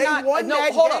time. They won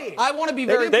that hold game. up. I want to be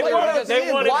very They clear. won it, because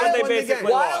they won it, but they basically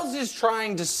lost. Wiles is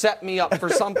trying to set me up for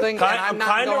something, and I'm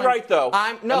kind of right, though.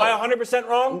 Am I 100%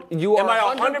 wrong? You are Am I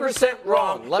 100%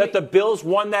 wrong that the Bills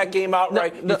won that game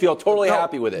outright? You feel totally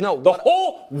happy with it. No, the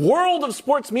whole world of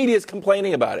sports media is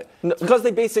complaining about it because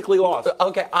they basically lost.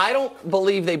 Okay, I don't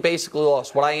believe they basically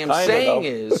lost. What I am saying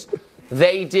is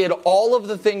they did all of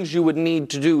the things you would need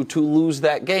to do to lose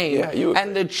that game. Yeah,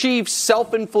 and the Chiefs'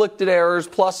 self-inflicted errors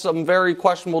plus some very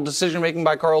questionable decision-making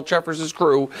by Carl Jeffers'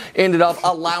 crew ended up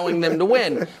allowing them to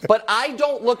win. But I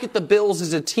don't look at the Bills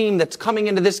as a team that's coming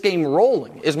into this game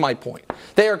rolling, is my point.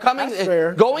 They are coming,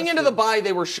 going into the bye,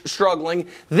 they were struggling.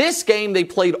 This game, they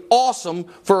played awesome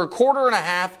for a quarter and a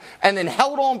half and then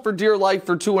held on for dear life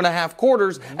for 2.5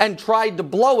 quarters and tried to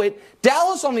blow it.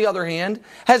 Dallas, on the other hand,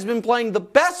 has been playing the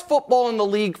best football in the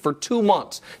league for 2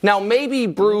 months. Now, maybe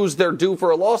Bruce, they're due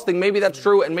for a loss thing. Maybe that's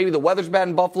true, and maybe the weather's bad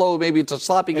in Buffalo. Maybe it's a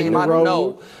sloppy game. I don't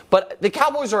know. But the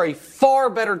Cowboys are a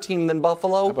far better team than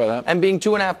Buffalo, and being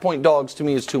 2.5-point dogs to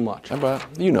me is too much.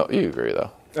 You agree, though.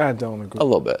 I don't agree. A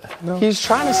little bit. No. He's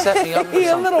trying to set me up for something.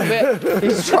 A little bit.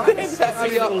 He's trying to set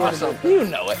me up for something. You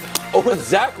know it. Oh,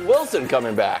 Zach Wilson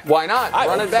coming back. Why not?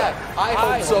 Run it back. I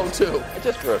hope so, too.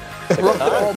 Just for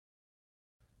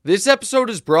This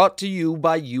episode is brought to you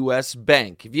by U.S.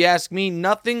 Bank. If you ask me,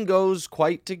 nothing goes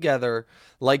quite together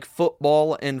like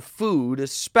football and food,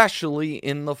 especially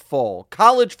in the fall.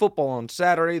 College football on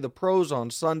Saturday, the pros on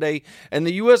Sunday, and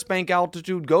the U.S. Bank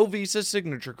Altitude Go Visa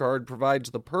Signature Card provides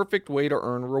the perfect way to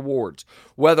earn rewards.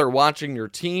 Whether watching your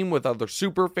team with other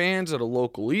super fans at a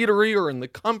local eatery or in the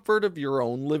comfort of your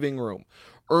own living room.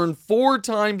 Earn 4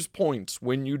 times points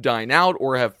when you dine out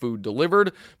or have food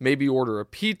delivered. Maybe order a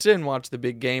pizza and watch the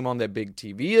big game on that big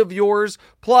TV of yours.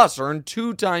 Plus, earn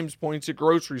 2 times points at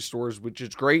grocery stores, which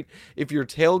is great if you're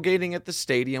tailgating at the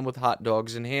stadium with hot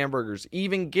dogs and hamburgers.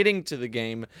 Even getting to the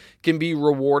game can be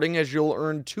rewarding as you'll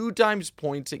earn 2 times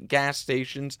points at gas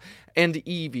stations and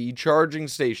EV charging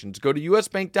stations. Go to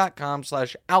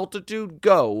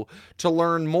usbank.com/altitudego to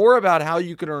learn more about how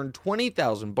you can earn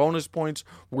 20,000 bonus points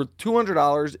worth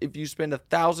 $200 if you spend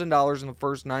 $1,000 in the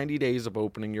first 90 days of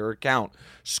opening your account.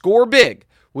 Score big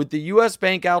with the U.S.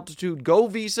 Bank Altitude Go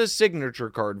Visa Signature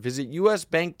Card. Visit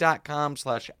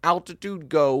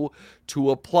usbank.com/altitudego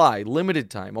to apply. Limited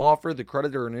time offer. The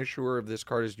creditor and issuer of this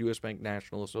card is U.S. Bank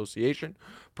National Association.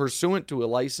 Pursuant to a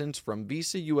license from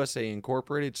Visa USA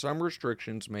Incorporated, some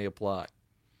restrictions may apply.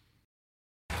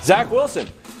 Zach Wilson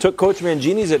took Coach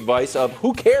Mangini's advice of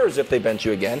who cares if they bench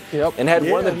you again and had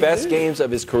one of the best games of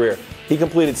his career. He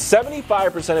completed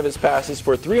 75% of his passes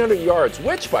for 300 yards,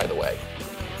 which, by the way,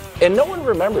 and no one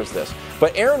remembers this,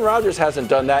 but Aaron Rodgers hasn't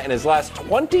done that in his last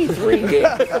 23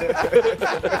 games.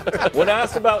 When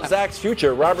asked about Zach's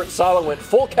future, Robert Saleh went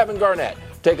full Kevin Garnett.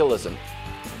 Take a listen.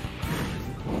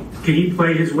 Can he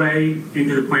play his way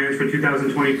into the plans for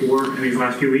 2024 in these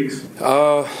last few weeks?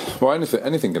 Well,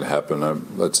 anything can happen.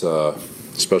 That's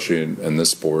especially in this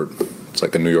sport. It's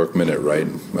like a New York minute, right?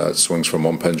 It swings from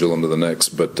one pendulum to the next.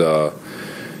 But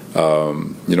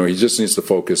he just needs to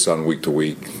focus on week to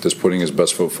week, just putting his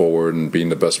best foot forward and being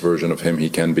the best version of him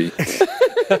he can be.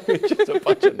 Just a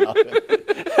bunch of nothing.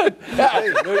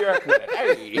 Hey, New York.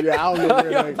 Hey. Yeah, I don't know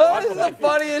where they That is the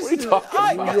funniest.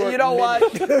 You know what?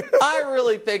 I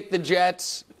really think the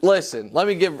Jets. Listen,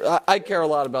 I care a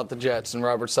lot about the Jets and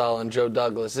Robert Saleh and Joe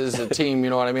Douglas. This is a team,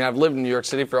 you know what I mean? I've lived in New York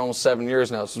City for almost 7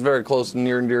 years now, so it's very close and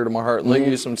near and dear to my heart. Let me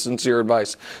give you some sincere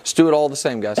advice. Just do it all the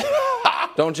same, guys.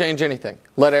 Don't change anything.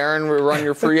 Let Aaron run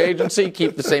your free agency.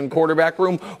 Keep the same quarterback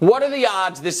room. What are the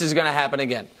odds this is going to happen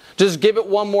again? Just give it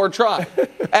one more try.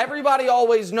 Everybody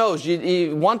always knows.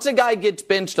 Once a guy gets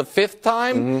benched a fifth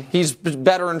time, he's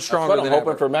better and stronger than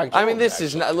ever. For Mac Jones, I mean, this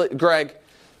is not, Greg.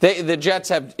 The Jets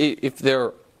have, if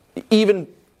they're even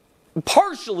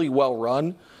partially well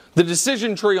run, the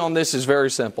decision tree on this is very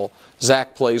simple.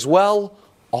 Zach plays well,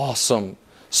 awesome.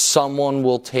 Someone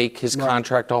will take his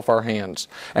contract off our hands,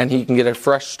 and he can get a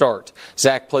fresh start.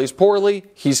 Zach plays poorly,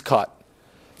 he's cut.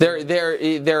 There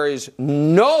is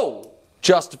no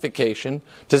justification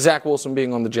to Zach Wilson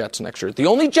being on the Jets next year. The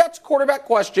only Jets quarterback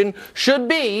question should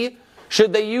be,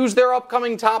 should they use their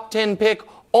upcoming top 10 pick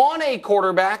on a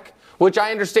quarterback, which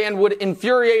I understand would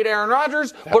infuriate Aaron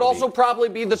Rodgers, but also probably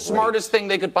be the smartest thing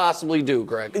they could possibly do,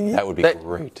 Greg. That would be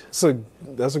great. So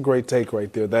that's a great take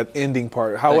right there, that ending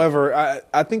part. However,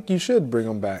 I think you should bring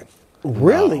him back.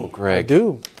 Really? Oh, Greg. I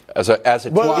do. As a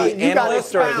TV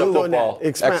analyst or as a football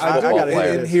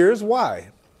player? And here's why.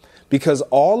 Because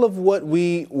all of what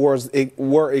we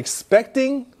were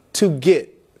expecting to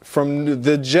get from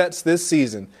the Jets this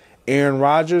season, Aaron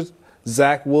Rodgers,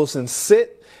 Zach Wilson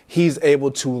sit. He's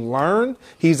able to learn.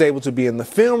 He's able to be in the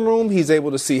film room. He's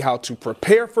able to see how to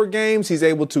prepare for games. He's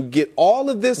able to get all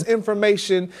of this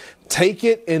information, take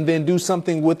it, and then do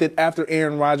something with it after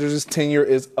Aaron Rodgers' tenure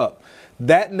is up.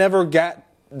 That never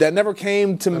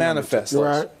came to manifest.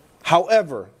 Right.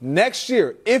 However, next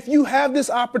year, if you have this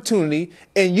opportunity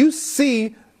and you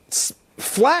see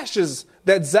flashes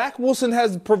that Zach Wilson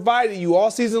has provided you all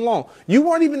season long, you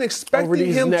weren't even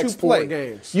expecting him to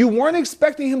play. You weren't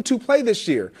expecting him to play this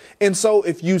year. And so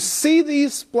if you see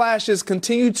these splashes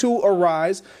continue to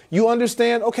arise, you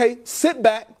understand, okay, sit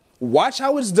back, watch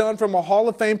how it's done from a Hall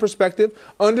of Fame perspective,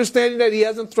 understanding that he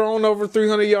hasn't thrown over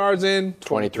 300 yards in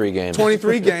 23 games.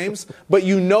 23 games, but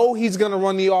you know he's going to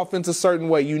run the offense a certain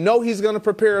way. You know he's going to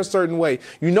prepare a certain way.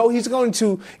 You know he's going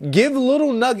to give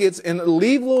little nuggets and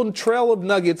leave a little trail of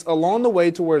nuggets along the way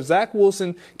to where Zach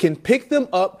Wilson can pick them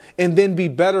up and then be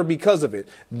better because of it.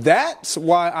 That's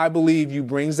why I believe you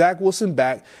bring Zach Wilson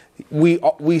back.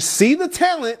 We see the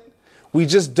talent. We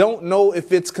just don't know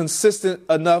if it's consistent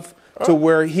enough to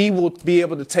where he will be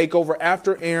able to take over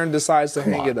after Aaron decides to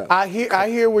hang it up. I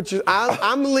hear what you.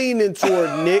 I'm leaning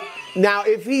toward Nick. Now,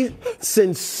 if he's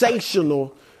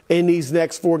sensational in these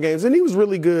next 4 games, and he was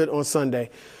really good on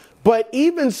Sunday, but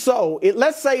even so,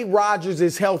 let's say Rodgers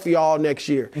is healthy all next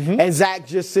year, and Zach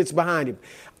just sits behind him.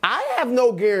 I have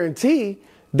no guarantee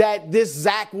that this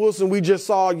Zach Wilson we just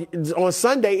saw on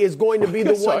Sunday is going to be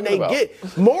the one they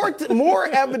get. More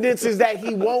evidence is that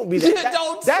he won't be.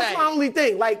 That's my only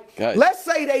thing. Like, guys, let's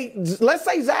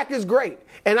say Zach is great,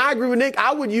 and I agree with Nick.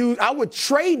 I would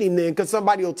trade him then because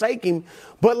somebody will take him.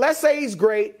 But let's say he's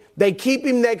great. They keep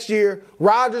him next year.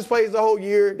 Rodgers plays the whole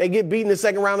year. They get beat in the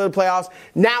second round of the playoffs.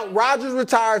 Now Rodgers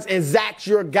retires and Zach's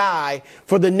your guy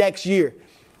for the next year.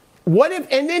 What if?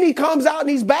 And then he comes out and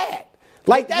he's bad.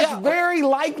 Like, that's very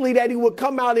likely that he would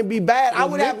come out and be bad. I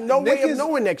would have no way of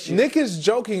knowing next year. Nick is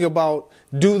joking about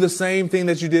do the same thing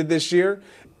that you did this year.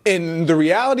 And the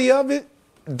reality of it,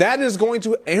 Aaron is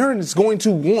going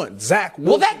to want Zach Wilson.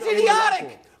 Well, that's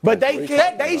idiotic. But they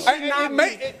should not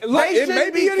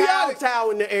be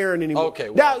kowtowing to Aaron anymore.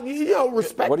 Okay. Well, now,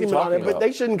 respect him on it, but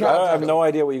they shouldn't kowtow. I have no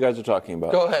idea what you guys are talking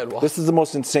about. Go ahead, This is the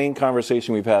most insane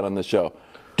conversation we've had on the show.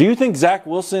 Do you think Zach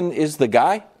Wilson is the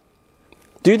guy?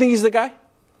 Do you think he's the guy?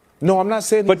 No, I'm not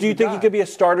saying. But do you think he could be a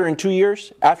starter in 2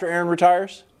 years after Aaron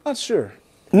retires? Not sure.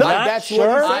 No, Not that's sure.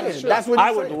 what he's saying. That's what he's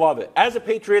I would saying. love it. As a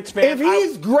Patriots fan, If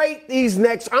he's great these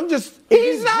next,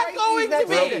 He's not going to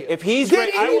be. If he's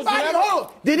great,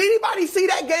 Did anybody see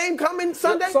that game coming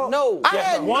Sunday? No. I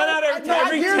had one out of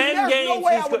every 10 games. No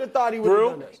way I would have thought he would have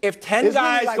done this. If 10 It's really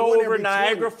guys like go one over every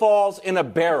Niagara 20. Falls in a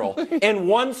barrel and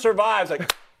one survives,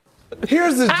 like,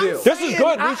 Here's the deal. this is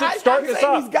good. We should start this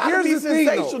off. Here's the thing,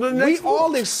 though. We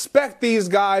all expect these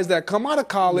guys that come out of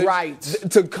college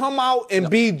to come out and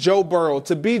be Joe Burrow,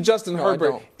 to be Justin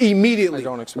Herbert immediately. I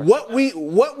don't expect what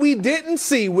we didn't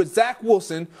see with Zach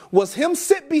Wilson was him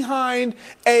sit behind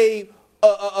a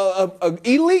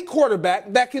elite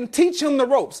quarterback that can teach him the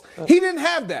ropes. He didn't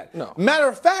have that. No. Matter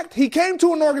of fact, he came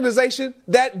to an organization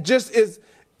that just is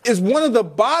is one of the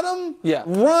bottom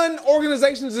run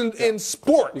organizations in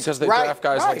sports. Because they draft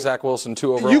guys like Zach Wilson,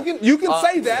 2 overall. You can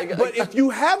say that, but if you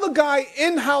have a guy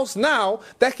in-house now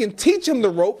that can teach him the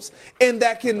ropes and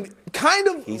that can kind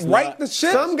of right the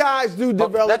ship. Some guys do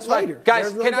develop that's later. Fine.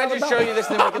 Guys, can I just show you this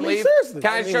and then we can leave? Seriously.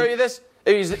 Can I show you this?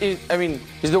 He's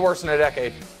the worst in a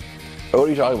decade. What are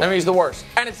you talking about? I mean, he's the worst.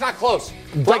 And it's not close.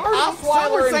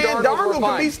 Osweiler and Darnold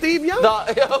could be Steve Young.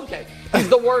 Okay. He's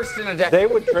the worst in a decade. They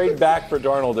would trade back for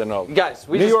Darnold and Guys,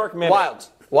 New York Minute.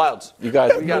 Wilds. You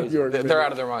guys, they're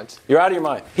out of their minds. You're out of your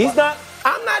mind. He's not.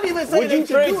 I'm not even saying Would you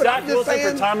trade Zach Wilson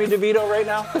for Tommy DeVito right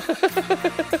now?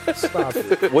 Stop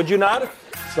it. Would you not?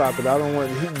 Stop it. I don't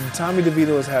want. Tommy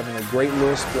DeVito is having a great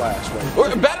little splash right now.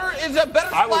 Is a better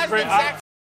splash than Zach.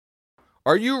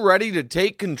 Are you ready to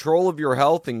take control of your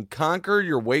health and conquer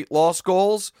your weight loss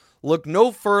goals? Look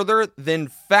no further than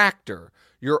Factor,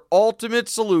 your ultimate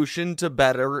solution to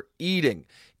better eating.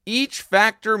 Each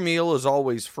Factor meal is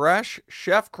always fresh,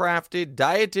 chef-crafted,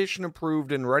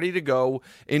 dietitian-approved, and ready to go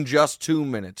in just 2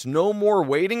 minutes. No more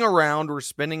waiting around or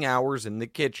spending hours in the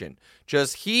kitchen.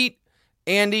 Just heat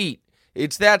and eat.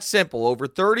 It's that simple. Over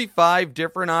 35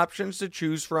 different options to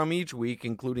choose from each week,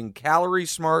 including Calorie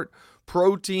Smart,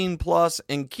 Protein Plus,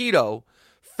 and Keto.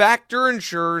 Factor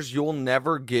ensures you'll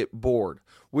never get bored.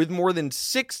 With more than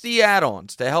 60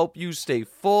 add-ons to help you stay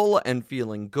full and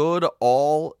feeling good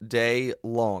all day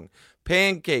long.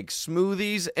 Pancakes,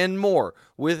 smoothies, and more.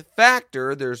 With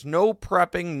Factor, there's no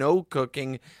prepping, no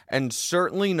cooking, and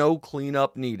certainly no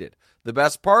cleanup needed. The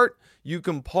best part? You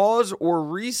can pause or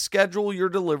reschedule your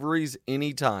deliveries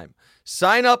anytime.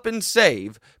 Sign up and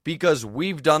save because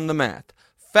we've done the math.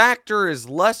 Factor is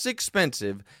less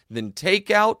expensive than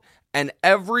takeout, and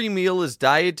every meal is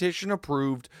dietitian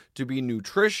approved to be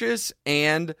nutritious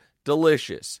and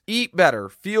delicious. Eat better,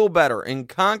 feel better, and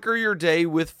conquer your day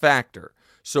with Factor.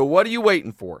 So what are you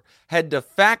waiting for? Head to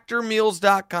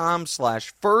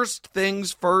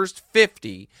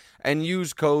factormeals.com/firstthingsfirst50 and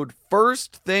use code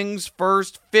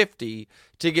FIRSTTHINGSFIRST50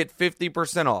 to get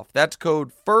 50% off. That's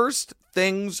code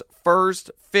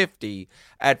FIRSTTHINGSFIRST50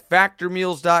 at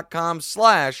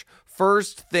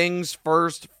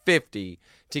factormeals.com/firstthingsfirst50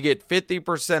 to get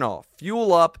 50% off.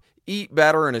 Fuel up, eat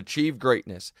better, and achieve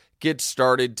greatness. Get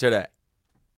started today.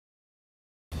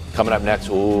 Coming up next,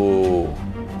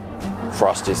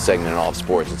 frostiest segment in all of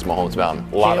sports. It's Mahomes Mountain.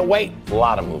 A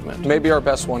lot of movement. Maybe our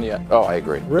best one yet. Oh, I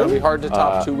agree. Really? It'll be hard to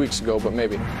top 2 weeks ago, but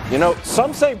maybe. You know,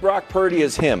 some say Brock Purdy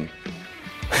is him.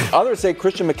 Others say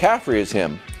Christian McCaffrey is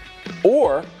him.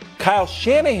 Or Kyle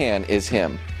Shanahan is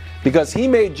him. Because he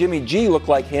made Jimmy G look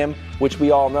like him, which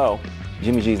we all know.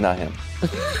 Jimmy G's not him.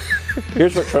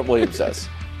 Here's what Trent Williams says.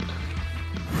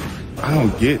 I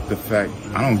don't get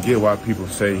why people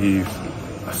say he's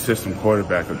a system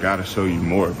quarterback or got to show you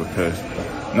more, because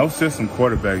no system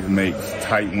quarterback makes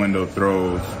tight window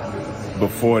throws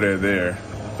before they're there,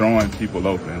 throwing people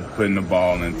open, putting the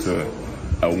ball into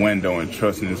a window and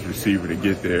trusting his receiver to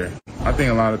get there. I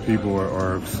think a lot of people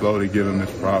are slow to give him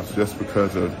his props just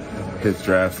because of his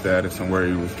draft status and where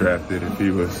he was drafted. If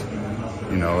he was,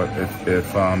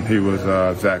 if he was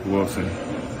Zach Wilson,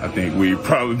 I think we'd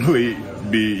probably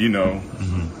be,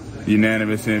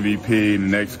 unanimous MVP, the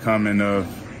next coming of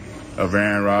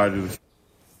Aaron Rodgers.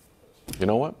 You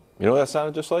know what? You know what that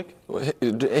sounded just like?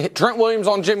 Trent Williams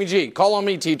on Jimmy G. Call on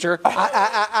me, teacher.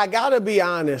 I gotta be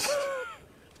honest.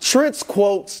 Trent's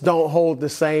quotes don't hold the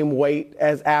same weight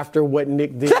as after what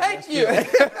Nick did. Thank you.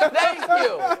 Thank you.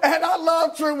 And I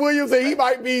love Trent Williams, and he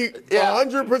might be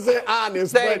 100%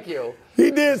 honest. Thank you. He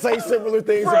did say similar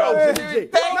things about Jimmy G.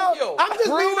 Thank you. I'm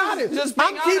just being honest.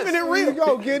 I'm keeping it real.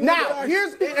 Now,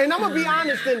 and I'm going to be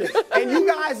honest in this. And you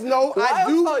guys know I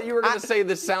thought you were going to say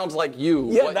this sounds like you.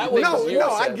 Yeah, that was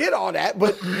I get all that.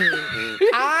 But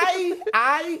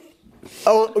I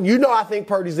think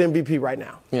Purdy's MVP right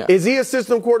now. Yeah. Is he a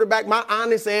system quarterback? My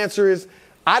honest answer is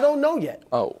I don't know yet.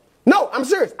 Oh. No, I'm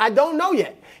serious. I don't know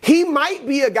yet. He might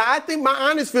be a guy. I think my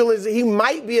honest feeling is that he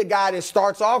might be a guy that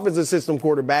starts off as a system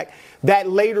quarterback that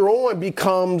later on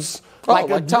becomes like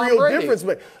a real difference.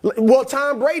 Well,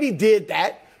 Tom Brady did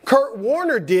that. Kurt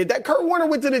Warner did that. Kurt Warner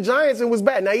went to the Giants and was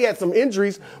bad. Now, he had some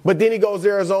injuries, but then he goes to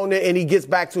Arizona and he gets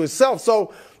back to himself.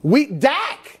 So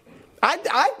Dak.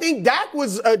 I think Dak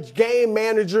was a game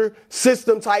manager,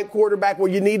 system-type quarterback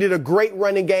where you needed a great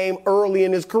running game early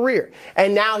in his career.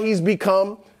 And now he's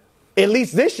become, at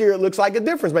least this year, it looks like a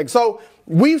difference maker. So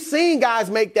we've seen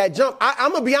guys make that jump. I'm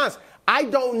going to be honest. I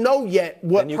don't know yet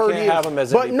what And you Purdy can't is. have him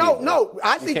as but MVP. no,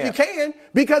 I think you can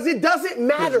because it doesn't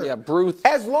matter. Yeah, Bruce.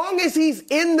 As long as he's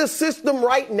in the system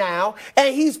right now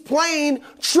and he's playing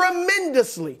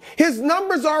tremendously, his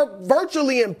numbers are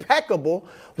virtually impeccable,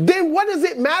 then what does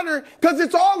it matter? Because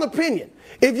it's all opinion.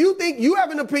 If you think you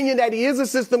have an opinion that he is a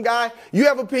system guy, you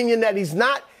have an opinion that he's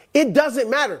not, it doesn't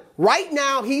matter. Right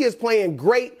now, he is playing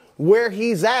great where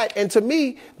he's at. And to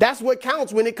me, that's what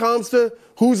counts when it comes to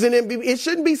who's an MVP. It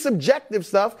shouldn't be subjective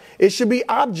stuff. It should be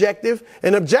objective.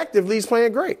 And objectively, he's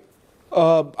playing great.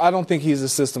 I don't think he's a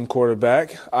system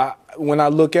quarterback. When I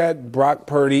look at Brock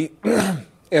Purdy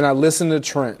and I listen to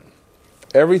Trent,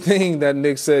 everything that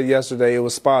Nick said yesterday, it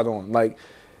was spot on. Like,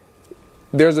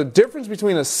 there's a difference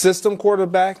between a system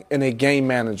quarterback and a game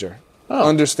manager.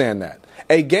 Understand that.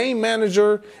 A game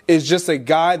manager is just a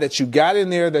guy that you got in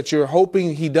there that you're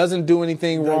hoping he doesn't do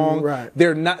anything wrong. Right.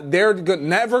 They're never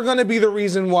going to be the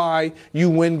reason why you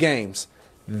win games.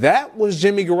 That was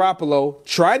Jimmy Garoppolo.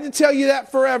 Tried to tell you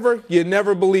that forever. You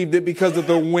never believed it because of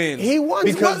the wins. He won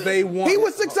because they won. He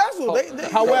was successful.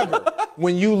 However,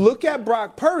 when you look at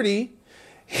Brock Purdy,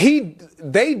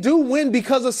 they do win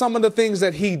because of some of the things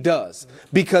that he does.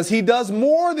 Because he does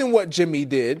more than what Jimmy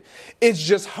did. It's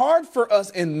just hard for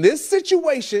us in this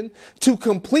situation to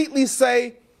completely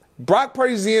say Brock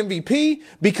Purdy's the MVP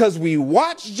because we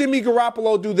watched Jimmy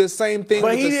Garoppolo do the same thing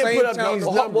But with he the didn't same put up talent.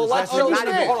 these numbers. Well, let's show, That's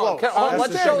not even close.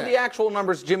 let's show the actual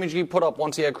numbers Jimmy G put up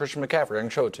once he had Christian McCaffrey. I can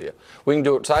show it to you. We can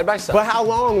do it side by side. But how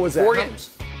long was that? 4 games.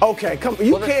 Okay,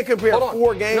 you can't compare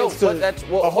 4 games to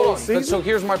a whole season. So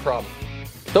here's my problem.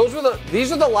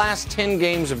 These are the last 10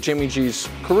 games of Jimmy G's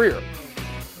career.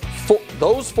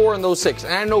 Those 4 and those 6.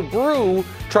 And I know Brew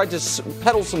tried to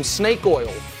peddle some snake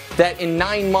oil that in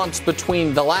 9 months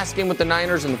between the last game with the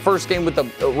Niners and the first game with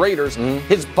the Raiders,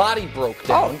 his body broke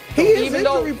down. He is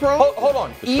injury prone. Hold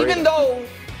on. Even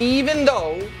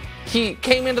though he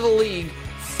came into the league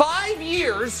 5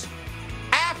 years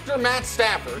after Matt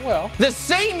Stafford, the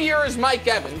same year as Mike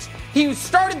Evans, he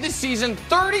started this season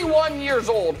 31 years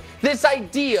old. This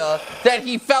idea that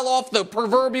he fell off the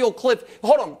proverbial cliff.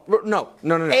 Hold on.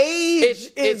 No.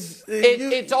 Age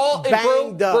it's all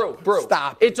banged up. Bro.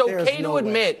 Stop. It's okay to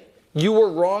admit you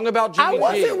were wrong about Jimmy G. I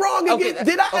wasn't wrong again.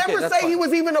 Did I ever say he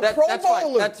was even a Pro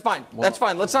Bowler? That's fine. That's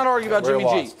fine. Let's not argue about Jimmy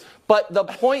G. But the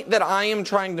point that I am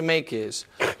trying to make is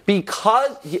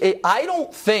because I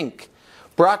don't think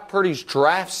Brock Purdy's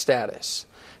draft status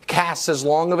casts as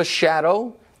long of a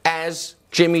shadow as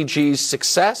Jimmy G's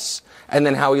success and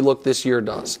then how he looked this year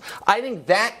does. I think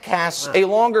that casts a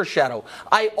longer shadow.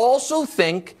 I also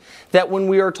think that when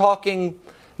we are talking,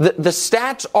 the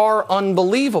stats are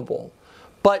unbelievable,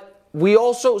 but we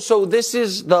also,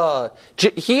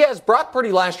 Brock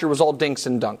Purdy last year was all dinks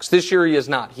and dunks. This year he is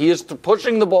not. He is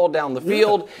pushing the ball down the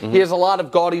field. He has a lot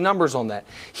of gaudy numbers on that.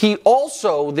 He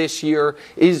also this year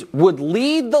would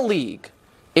lead the league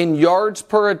in yards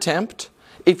per attempt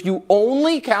if you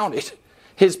only counted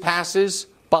his passes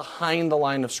behind the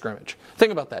line of scrimmage.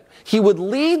 Think about that. He would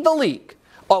lead the league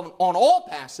on all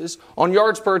passes, on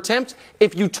yards per attempt,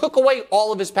 if you took away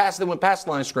all of his passes that went past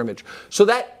the line of scrimmage. So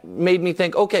that made me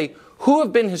think, okay, who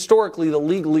have been historically the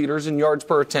league leaders in yards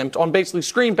per attempt on basically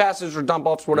screen passes or dump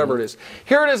offs, whatever it is.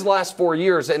 Here it is the last 4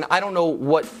 years, and I don't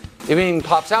know if anything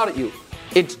pops out at you.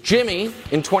 It's Jimmy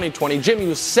in 2020. Jimmy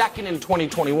was second in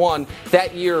 2021.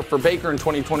 That year for Baker in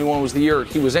 2021 was the year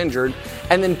he was injured.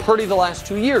 And then Purdy the last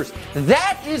 2 years.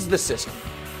 That is the system.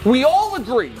 We all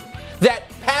agree that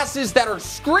passes that are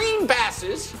screen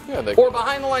passes or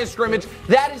behind the line of scrimmage,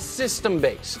 that is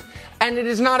system-based. And it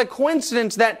is not a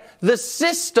coincidence that the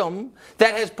system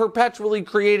that has perpetually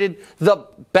created the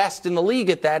best in the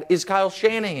league at that is Kyle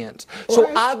Shanahan's.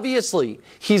 So obviously,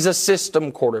 he's a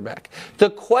system quarterback. The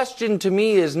question to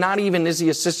me is not even is he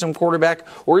a system quarterback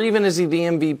or even is he the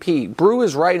MVP. Brew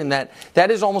is right in that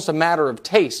is almost a matter of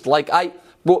taste. The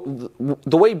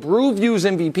way Brew views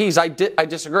MVPs, I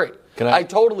disagree. I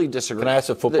totally disagree. Can I ask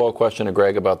a football question to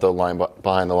Greg about the line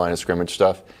behind the line of scrimmage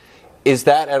stuff? Is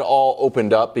that at all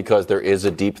opened up because there is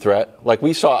a deep threat? Like I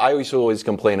used to always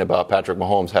complain about Patrick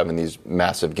Mahomes having these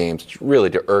massive games, really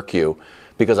to irk you,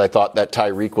 because I thought that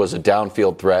Tyreek was a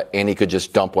downfield threat and he could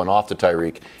just dump one off to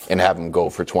Tyreek and have him go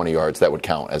for 20 yards. That would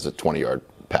count as a 20-yard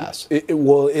pass.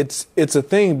 It's a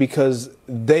thing because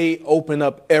they open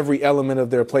up every element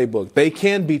of their playbook. They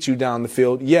can beat you down the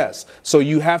field, yes. So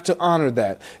you have to honor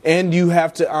that. And you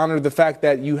have to honor the fact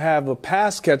that you have a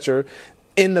pass catcher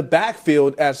in the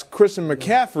backfield as Christian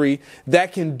McCaffrey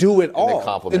that can do it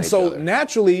all. And so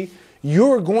naturally,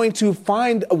 you're going to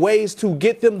find ways to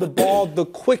get them the ball the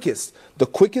quickest. The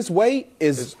quickest way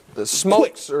is the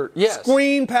smokes or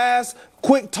screen pass,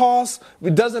 quick toss.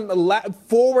 It doesn't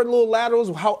forward little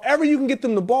laterals. However you can get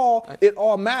them the ball, it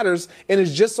all matters. And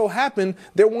it's just so happened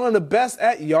they're one of the best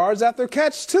at yards after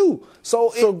catch too.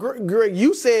 So Greg,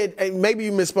 you said, and maybe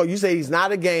you misspoke. You said he's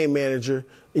not a game manager.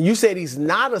 And you said he's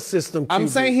not a system QB. I'm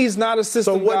saying he's not a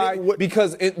system guy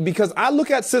because I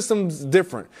look at systems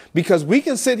different. Because we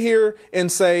can sit here and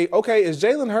say, okay, is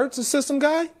Jalen Hurts a system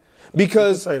guy?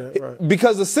 Because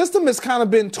the system has kind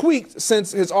of been tweaked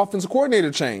since his offensive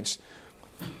coordinator changed.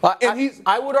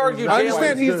 I would argue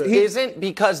Jalen isn't,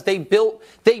 because they built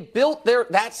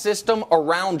that system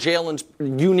around Jalen's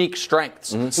unique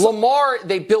strengths. Mm-hmm. Lamar,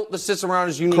 they built the system around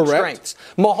his unique strengths.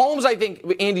 Mahomes, I think,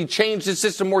 Andy, changed his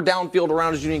system more downfield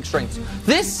around his unique strengths.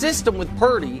 This system with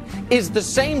Purdy is the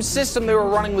same system they were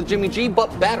running with Jimmy G,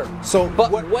 but better.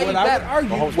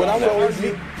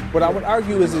 What I would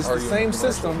argue is it's the same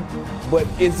system, but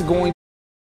it's going.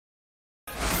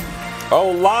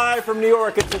 Oh, live from New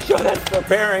York, it's a show that's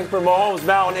preparing for Mahomes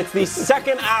Mountain. It's the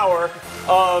second hour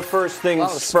of First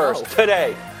Things First.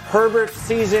 Today, Herbert's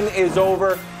season is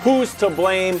over. Who's to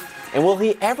blame? And will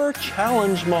he ever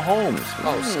challenge Mahomes?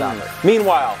 Oh, stop it.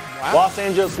 Meanwhile, Los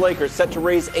Angeles Lakers set to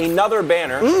raise another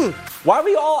banner. Why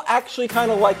we all actually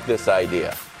kind of like this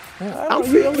idea?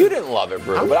 You didn't love it,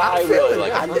 Brew, but I really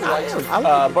like it.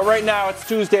 But right now, it's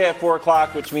Tuesday at 4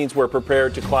 o'clock, which means we're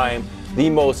prepared to climb the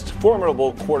most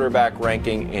formidable quarterback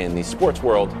ranking in the sports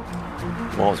world,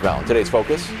 Mahomes Mountain. Today's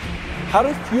focus, how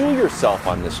to fuel yourself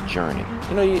on this journey.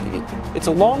 You know, it's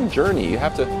a long journey. You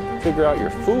have to figure out your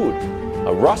food.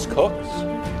 Russ cooks,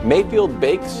 Mayfield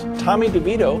bakes, Tommy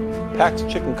DeVito packs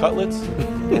chicken cutlets,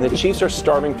 and the Chiefs are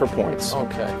starving for points.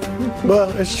 Okay. Well,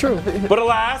 it's true. But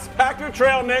alas, pack your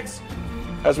trail mix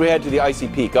as we head to the icy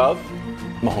peak of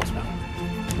Mahomes Mountain.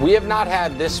 We have not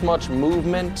had this much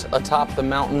movement atop the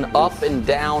mountain, up and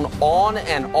down, on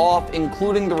and off,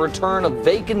 including the return of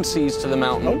vacancies to the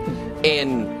mountain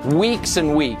in weeks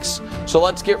and weeks. So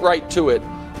let's get right to it.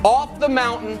 Off the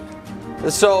mountain.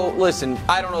 So listen,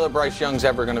 I don't know that Bryce Young's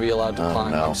ever going to be allowed to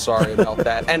climb. No. I'm sorry about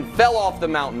that. And fell off the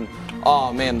mountain.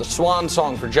 Oh, man, the swan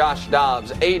song for Josh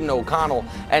Dobbs, Aiden O'Connell,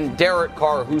 and Derek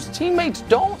Carr, whose teammates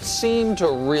don't seem to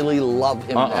really love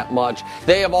him that much.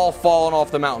 They have all fallen off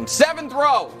the mountain. Seventh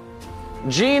row,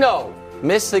 Geno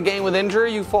missed the game with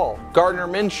injury, you fall. Gardner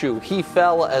Minshew, he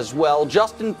fell as well.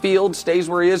 Justin Fields stays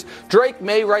where he is. Drake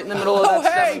May right in the middle of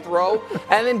that seventh row.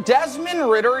 And then Desmond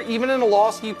Ridder, even in a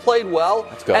loss, he played well.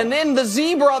 And then the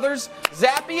Z brothers,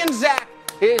 Zappy and Zach.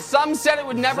 Some said it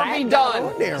would never be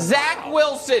done. Zach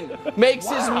Wilson makes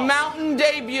his mountain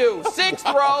debut. Sixth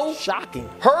row. Shocking.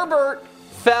 Herbert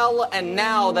fell, and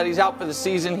now that he's out for the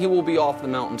season, he will be off the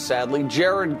mountain, sadly.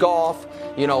 Jared Goff,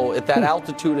 you know, at that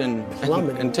altitude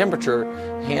and temperature,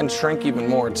 hands shrink even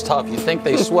more. It's tough. You think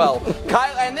they swell.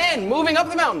 And then, moving up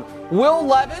the mountain, Will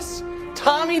Levis,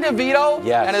 Tommy DeVito,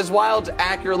 and as Wilds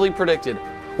accurately predicted,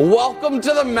 welcome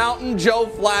to the mountain, Joe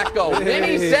Flacco. Then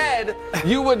he said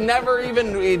you would never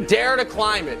even dare to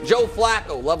climb it. Joe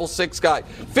Flacco, level 6 guy.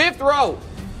 Fifth row.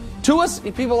 Tua,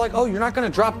 people are like, oh, you're not going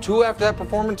to drop Tua after that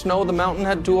performance? No, the mountain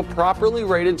had Tua properly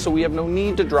rated, so we have no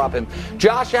need to drop him.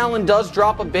 Josh Allen does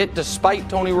drop a bit despite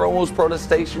Tony Romo's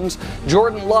protestations.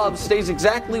 Jordan Love stays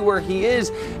exactly where he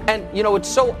is. And, you know, it's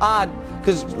so odd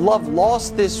because Love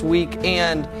lost this week,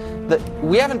 and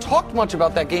we haven't talked much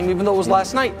about that game, even though it was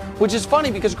last night, which is funny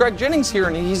because Greg Jennings here,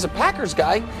 and he's a Packers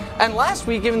guy. And last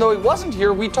week, even though he wasn't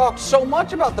here, we talked so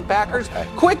much about the Packers.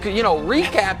 Quick,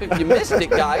 recap if you missed it,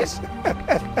 guys.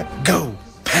 Go,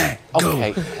 Pack, go.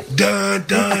 Okay. Dun,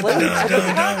 dun, dun,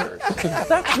 dun, dun.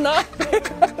 That's not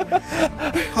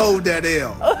Hold that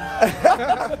L. Can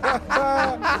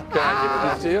I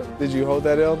give it to you? Did you hold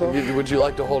that L, though? Would you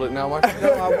like to hold it now, Mike?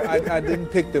 No, I didn't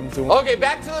pick them to him. Okay,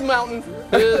 back to the mountain.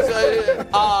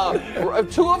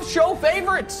 Two of show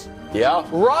favorites. Yeah.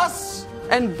 Russ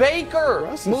and Baker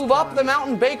move up the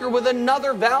mountain. Baker with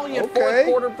another valiant fourth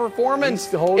quarter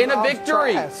performance in a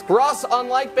victory. Russ,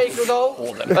 unlike Baker, though,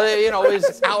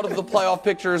 is out of the playoff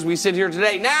picture as we sit here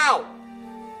today. Now,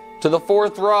 to the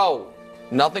fourth row.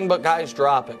 Nothing but guys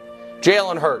dropping.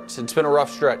 Jalen Hurts, it's been a rough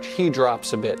stretch. He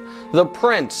drops a bit. The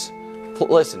Prince,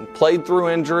 listen, played through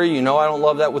injury. You know I don't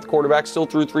love that with quarterbacks. Still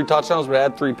threw 3 touchdowns, but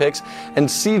had 3 picks. And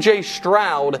C.J.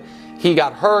 Stroud, he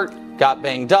got hurt, got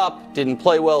banged up, didn't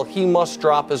play well. He must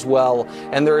drop as well.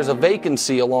 And there is a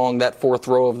vacancy along that fourth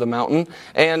row of the mountain.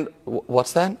 And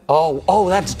what's that? Oh,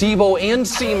 that's Debo and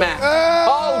C-Mac.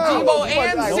 Debo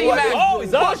and C-Mac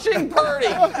pushing Purdy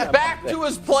back to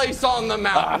his place on the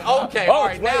mountain. Okay, all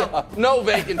right, now no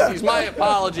vacancies. My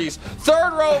apologies.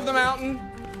 Third row of the mountain.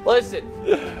 Listen,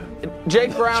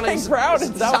 Jake Browning's Brown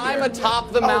is out time there.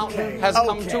 atop the mountain has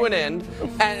come to an end,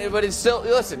 but it's still,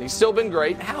 listen, he's still been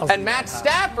great. And Matt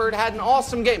Stafford had an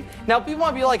awesome game. Now, people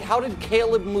might be like, how did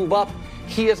Caleb move up?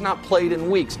 He has not played in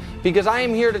weeks. Because I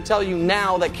am here to tell you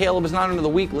now that Caleb is not under the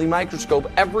weekly microscope.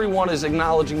 Everyone is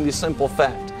acknowledging the simple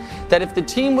fact that if the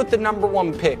team with the number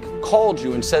 1 pick called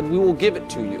you and said, we will give it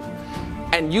to you,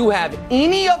 and you have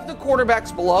any of the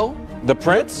quarterbacks below, the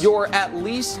Prince, you're at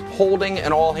least holding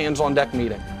an all-hands-on-deck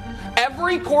meeting.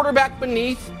 Every quarterback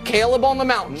beneath Caleb on the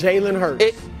mountain, Jalen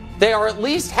Hurts, they are at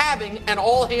least having an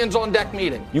all-hands-on-deck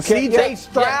meeting. You can't. C.J.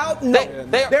 Stroud? No.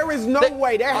 There is no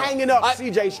way. They're hanging up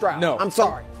C.J. Stroud. No. I'm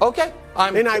sorry. Okay.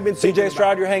 They're not even C.J.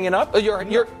 Stroud, you're hanging up? You're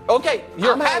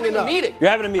having a meeting. You're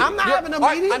having a meeting. I'm not having a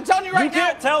meeting. I'm telling you right now. You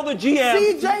can't tell the GM,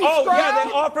 C.J. Stroud? yeah,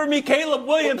 they offered me Caleb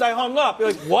Williams. I hung up.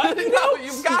 You're like, what? No,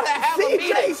 you've got to have a meeting.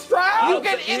 C.J. Stroud? You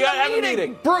can, in the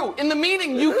meeting. Brew, in the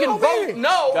meeting, you can vote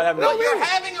no, but you're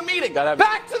having a meeting.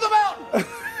 Back to the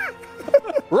mountain.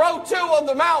 Row 2 of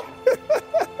the mountain.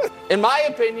 In my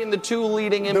opinion, the 2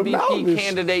 leading MVP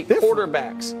candidate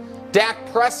quarterbacks.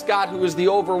 Dak Prescott, who is the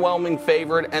overwhelming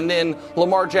favorite, and then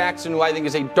Lamar Jackson, who I think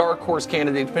is a dark horse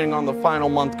candidate, depending on the final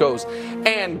month goes.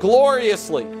 And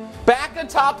gloriously, back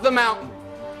atop the mountain,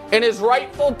 in his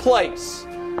rightful place,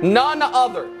 none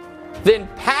other than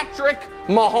Patrick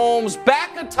Mahomes,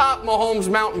 back atop Mahomes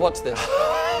Mountain. What's this?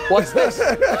 What's this?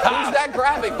 Who's that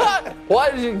grabbing?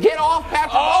 What? Get off,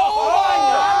 Patrick. Oh my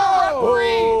God. The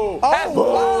referee has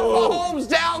pulled Mahomes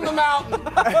down the mountain.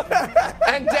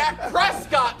 And Dak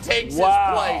Prescott takes his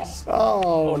place.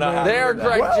 Oh, man. There,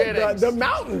 Greg Jennings. The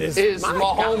mountain is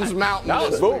Mahomes Mountain. That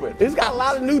was moving. It's got a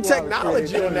lot of new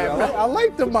technology on that mountain. I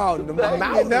like the mountain. The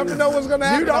mountain. You never know what's going to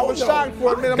happen. I was shocked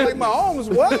for a minute. I'm like, Mahomes,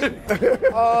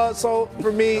 what? So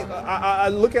for me, I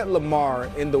look at Lamar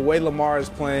and the way Lamar is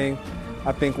playing.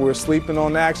 I think we're sleeping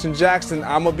on Action Jackson.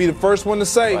 I'm going to be the first one to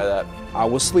say I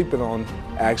was sleeping on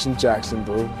Action Jackson,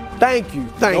 bro. Thank you.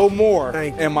 No more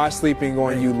am I sleeping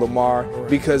on you, Lamar,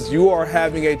 because you are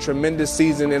having a tremendous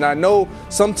season. And I know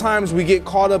sometimes we get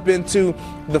caught up into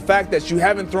the fact that you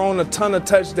haven't thrown a ton of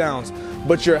touchdowns,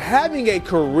 but you're having a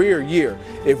career year.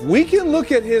 If we can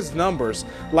look at his numbers,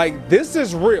 like this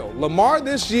is real. Lamar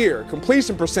this year,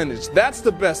 completion percentage, that's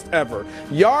the best ever.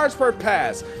 Yards per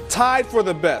pass, tied for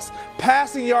the best.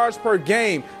 Passing yards per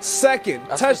game, second.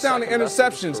 That's touchdown to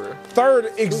interceptions,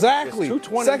 third, exactly.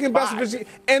 Second best.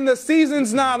 And the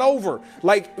season's not over.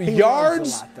 Like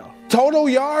yards, total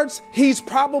yards, he's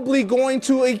probably going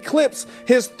to eclipse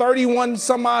his 31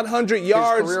 some odd hundred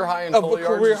yards his career high in of total a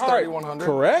career yards is high. 3,100.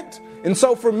 Correct? And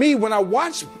so for me, when I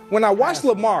watched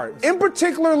Lamar, in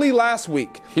particularly last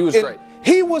week, he was great.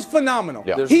 He was phenomenal.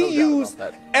 Yeah. He used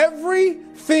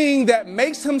everything that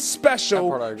makes him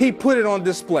special, he put it on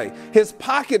display. His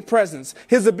pocket presence,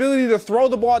 his ability to throw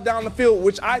the ball down the field,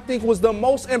 which I think was the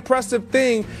most impressive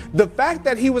thing. The fact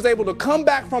that he was able to come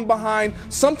back from behind,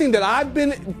 something that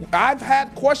I've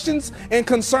had questions and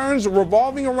concerns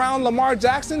revolving around Lamar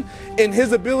Jackson and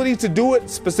his ability to do it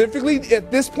specifically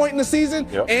at this point in the season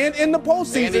and in the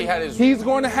postseason. He's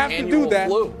going to have to do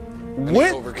that.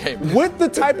 With the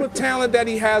type of talent that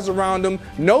he has around him,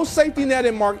 no safety net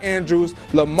in Mark Andrews,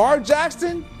 Lamar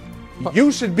Jackson, you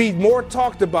should be more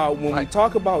talked about when we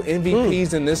talk about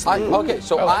MVPs in this league. Okay,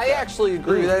 so I actually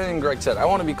agree with everything Greg said. I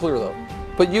want to be clear, though.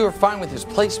 But you are fine with his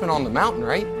placement on the mountain,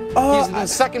 right? He's in the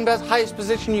second best, highest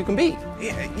position you can be.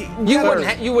 You wouldn't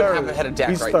have him ahead of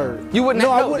Dak, he's right? Third. You wouldn't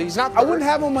have, he's not third. I wouldn't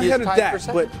have him ahead of Dak,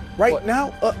 but right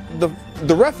now,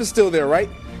 the ref is still there, right?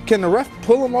 Can the ref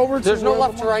pull him over? There's no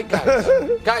left to right, guys.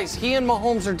 Guys, he and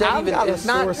Mahomes are dead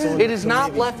even. It is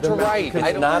not left to right.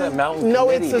 It's not a mountain No,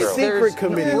 committee, it's a secret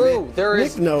committee.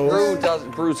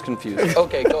 Brew's confused.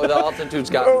 Okay, go. The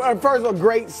altitude's got it. First of all,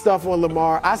 great stuff on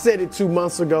Lamar. I said it 2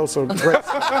 months ago, so great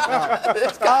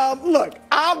stuff. Look,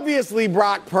 obviously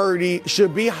Brock Purdy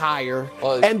should be higher,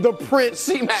 and the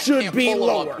Prince should be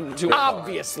lower.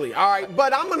 Obviously, all right.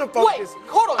 But I'm going to focus. Wait,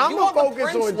 hold on. You want the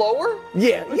Prince lower?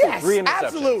 Yeah, yes,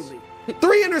 absolutely.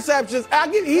 3 interceptions.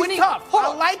 He's tough.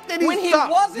 I like that he's tough. When he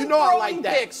wasn't throwing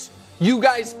picks, you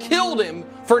guys killed him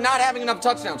for not having enough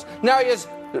touchdowns. Now he's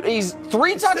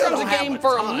 3 touchdowns a game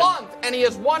for a month, and he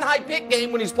has 1 high pick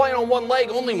game when he's playing on one leg.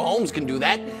 Only Mahomes can do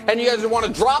that. And you guys want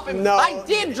to drop him? No. I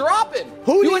did drop him.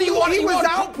 He was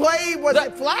outplayed. Was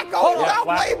it Flacco? He was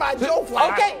outplayed by Joe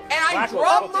Flacco. Okay, and I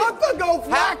dropped him. A month ago,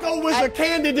 Flacco was a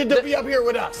candidate to be up here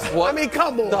with us. What? I mean,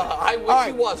 come on. I wish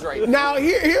he was right now.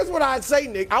 Here's what I'd say,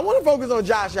 Nick. I want to focus on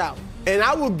Josh Allen, and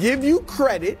I will give you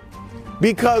credit.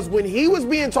 Because when he was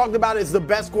being talked about as the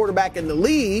best quarterback in the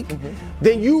league,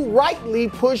 then you rightly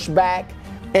pushed back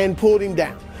and pulled him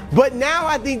down. But now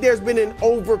I think there's been an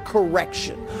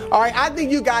overcorrection. All right, I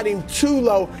think you got him too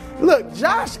low. Look,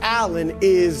 Josh Allen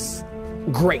is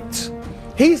great.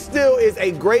 He still is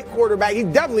a great quarterback. He's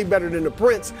definitely better than the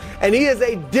Prince, and he is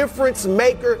a difference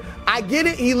maker. I get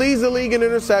it. He leads the league in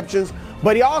interceptions,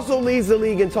 but he also leads the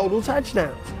league in total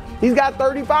touchdowns. He's got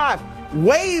 35,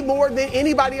 way more than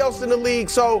anybody else in the league.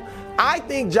 So I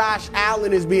think Josh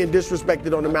Allen is being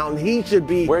disrespected on the mountain. He should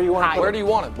be Where do you want higher. him? Where do you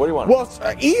want him? Where do you want him?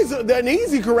 Well, an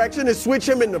easy correction is switch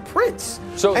him into Prince.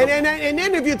 So and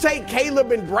then if you take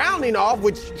Caleb and Browning off,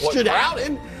 which should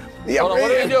happen. Yeah, Hold on, what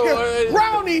do we do?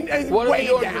 Browning is What are we way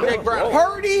doing down. for Jake Browning?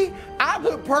 Purdy, I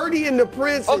put Purdy in the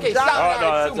Prince. Okay, and Josh, stop.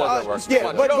 no, Too that much. doesn't Too work. much. Yeah,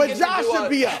 We don't but get to Josh do should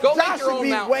be up. Go Josh make your should own be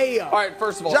mountain. way up. All right,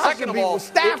 first of all. Josh Second should of be all, with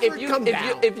Stafford, come if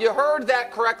down. you heard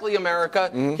that correctly, America,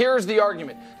 here's the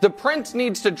argument. The Prince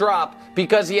needs to drop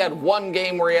because he had one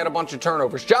game where he had a bunch of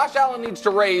turnovers. Josh Allen needs to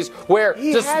raise where,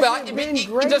 despite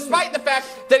the fact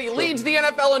that he leads the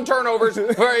NFL in turnovers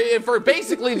for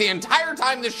basically the entire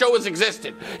time this show has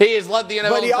existed, he has led the NFL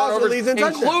But he in also turnovers, leads in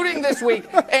touchdowns. including this week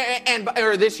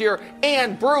or this year.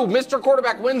 And Brew, Mr.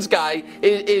 Quarterback Wins guy,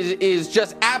 is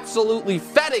just absolutely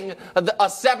fetting a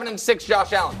 7-6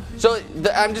 Josh Allen. So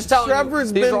I'm just telling Trevor's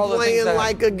you, these been are all the things playing that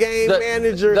like a game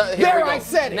manager. here we go. I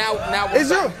said it. Now it's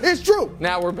we're true. back. It's true.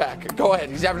 Now we're back. Go ahead.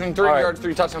 He's averaging 3 All right. yards,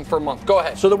 3 touchdowns per month. Go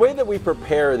ahead. So the way that we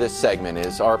prepare this segment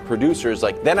is our producers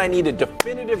then I need a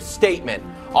definitive statement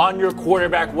on your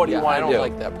quarterback. What do you want to do? I don't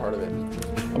like that part of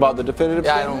it. About the definitive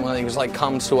Yeah, I statement? don't think it's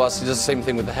comes to us. He does the same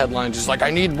thing with the headlines. Just like, I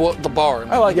need the bar.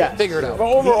 I like it. Figure it out.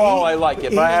 Well, overall, I like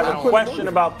it, but I have I a don't- question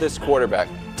about this quarterback.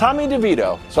 Tommy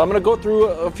DeVito. So I'm going to go through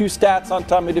a few stats on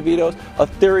Tommy DeVito, a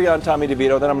theory on Tommy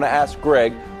DeVito, then I'm going to ask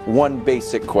Greg one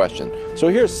basic question. So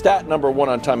here's stat number 1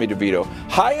 on Tommy DeVito.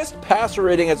 Highest passer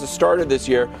rating as a starter this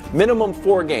year, minimum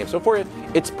 4 games. So for you,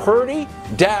 it's Purdy,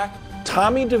 Dak,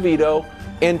 Tommy DeVito,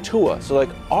 and Tua.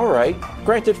 So all right,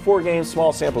 granted 4 games,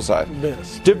 small sample size.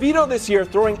 Yes. DeVito this year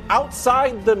throwing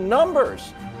outside the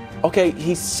numbers. Okay,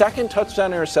 he's second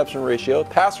touchdown interception ratio.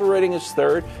 Passer rating is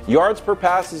third. Yards per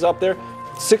pass is up there.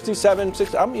 67,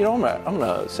 60, I'm going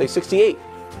to say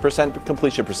 68%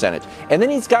 completion percentage. And then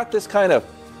he's got this kind of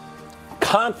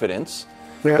confidence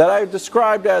that I've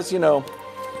described as,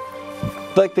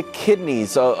 like the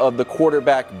kidneys of the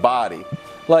quarterback body.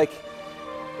 Like,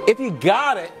 if you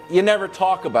got it, you never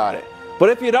talk about it. But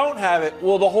if you don't have it,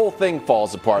 well, the whole thing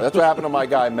falls apart. That's what happened to my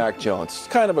guy, Mac Jones. It's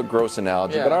kind of a gross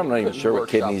analogy, Yeah, but I'm not even sure what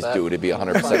workshop kidneys that. do to be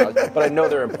 100%. But I know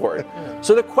they're important.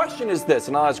 So the question is this,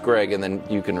 and I'll ask Greg, and then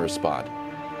you can respond.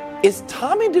 Is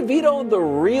Tommy DeVito the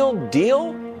real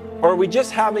deal? Or are we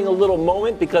just having a little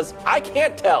moment? Because I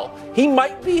can't tell. He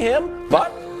might be him,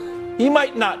 but he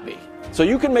might not be. So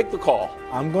you can make the call.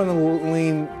 I'm going to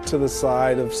lean to the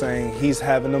side of saying he's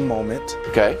having a moment.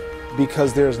 Okay.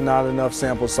 Because there's not enough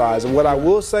sample size. And what I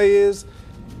will say is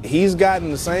he's gotten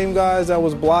the same guys that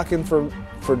was blocking for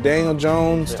Daniel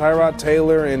Jones, Tyrod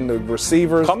Taylor, and the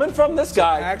receivers. Coming from this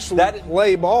guy. Actually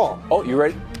play ball. Oh, you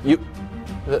ready?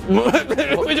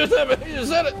 We just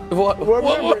said it. What?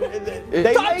 Remember, they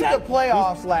made the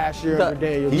playoffs last year under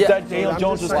Daniel. He said Daniel I'm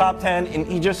Jones just was saying. top 10, and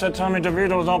he just said Tommy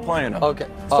DeVito was not playing him. Okay.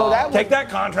 So that was, Take that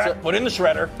contract, put in the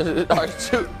shredder. All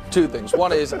right, two things.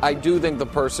 One is I do think the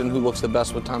person who looks the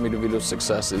best with Tommy DeVito's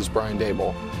success is Brian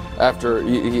Daboll. After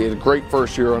he had a great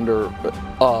first year under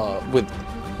with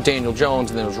Daniel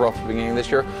Jones, and then it was rough at the beginning of this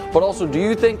year. But also, do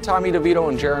you think Tommy DeVito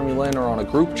and Jeremy Lin are on a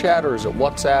group chat, or is it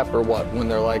WhatsApp, or what? When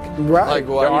they're like, Right.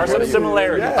 There are some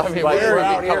similarities. Yeah. I mean, Like, we're we're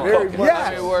out here.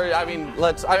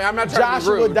 Yes. I'm not trying to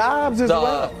Joshua be rude. Dobbs as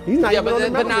well. He's not even on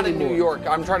the but not mountain in New anymore. York.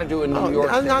 I'm trying to do it in New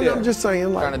York. I'm just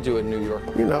saying, trying to like, do it in New York.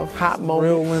 hot moment.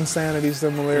 Real insanity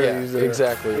similarities. Yeah, there.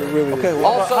 exactly. It really Okay, is.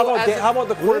 well, Also, how about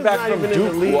the quarterback not from even in the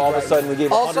Duke league who all of a right sudden we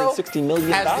gave Also, $160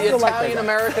 million? as the Italian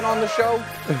American on the show,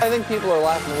 I think people are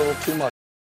laughing a little too much.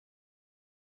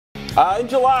 In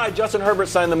July, Justin Herbert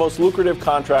signed the most lucrative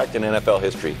contract in NFL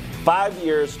history. 5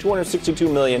 years,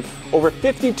 $262 million, over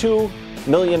 $52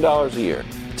 million a year.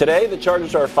 Today, the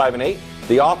Chargers are 5-8.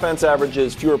 The offense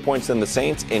averages fewer points than the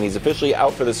Saints, and he's officially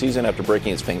out for the season after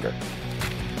breaking his finger.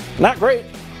 Not great.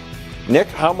 Nick,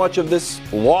 how much of this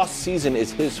lost season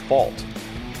is his fault?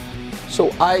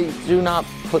 So I do not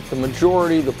put the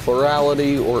majority, the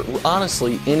plurality, or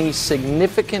honestly any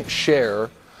significant share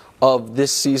of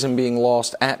this season being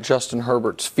lost at Justin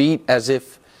Herbert's feet as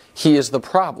if he is the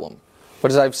problem.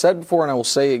 But as I've said before, and I will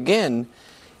say again,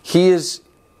 he is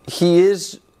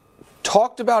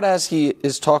talked about as he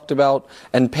is talked about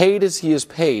and paid as he is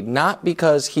paid, not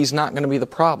because he's not going to be the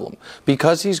problem,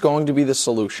 because he's going to be the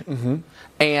solution.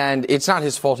 And it's not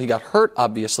his fault he got hurt,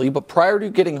 obviously, but prior to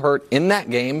getting hurt in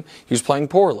that game, he was playing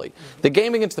poorly. The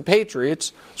game against the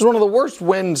Patriots was one of the worst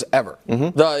wins ever.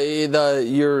 They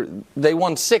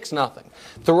won 6-0.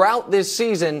 Throughout this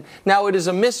season, now it is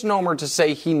a misnomer to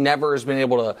say he never has been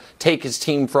able to take his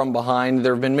team from behind.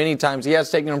 There have been many times he has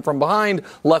taken them from behind,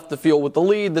 left the field with the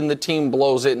lead, then the team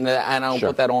blows it, and I don't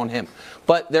put that on him.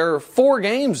 But there are 4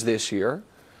 games this year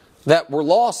that were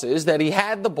losses that he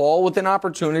had the ball with an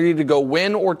opportunity to go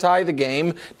win or tie the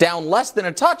game down less than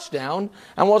a touchdown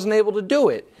and wasn't able to do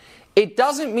it. It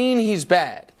doesn't mean he's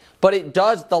bad, but it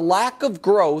does. The lack of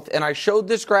growth, and I showed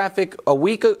this graphic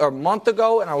a month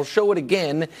ago, and I will show it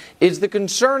again, is the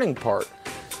concerning part.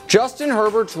 Justin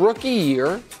Herbert's rookie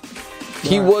year,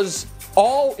 he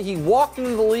walked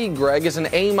into the league, Greg, as an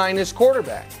A-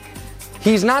 quarterback.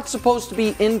 He's not supposed to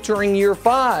be entering year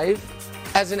 5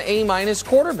 as an A-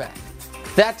 quarterback.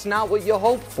 That's not what you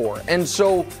hope for. And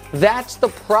so that's the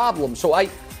problem. So I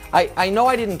know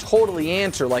I didn't totally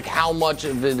answer like how much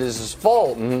of it is his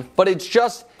fault, but it's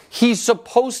just he's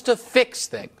supposed to fix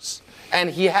things. And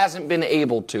he hasn't been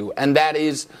able to. And that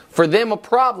is, for them, a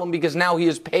problem because now he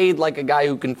is paid like a guy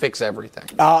who can fix everything.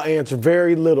 I'll answer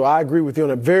very little. I agree with you on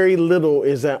that. Very little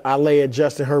is that I lay at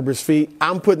Justin Herbert's feet.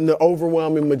 I'm putting the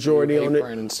overwhelming majority on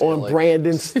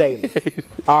Brandon Staley.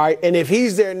 All right. And if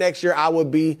he's there next year, I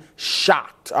would be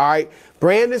shocked. All right.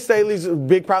 Brandon Staley's a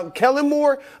big problem. Kellen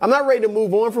Moore, I'm not ready to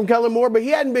move on from Kellen Moore, but he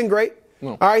hadn't been great.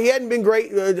 No. All right. He hadn't been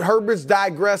great. Herbert's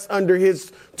digressed under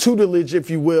his tutelage, if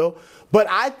you will. But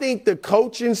I think the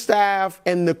coaching staff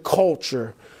and the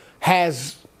culture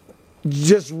has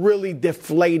just really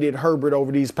deflated Herbert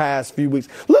over these past few weeks.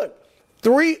 Look,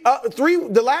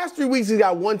 the last 3 weeks he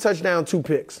got 1 touchdown, 2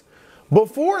 picks.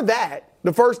 Before that,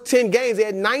 the first 10 games, they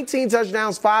had 19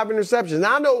 touchdowns, 5 interceptions.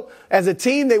 Now, I know as a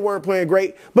team they weren't playing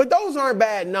great, but those aren't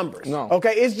bad numbers. No.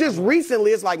 Okay, it's just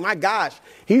recently it's like, my gosh,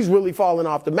 he's really fallen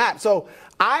off the map. So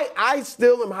I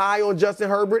still am high on Justin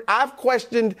Herbert. I've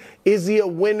questioned, is he a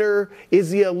winner? Is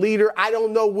he a leader? I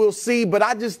don't know. We'll see. But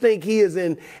I just think he is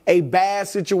in a bad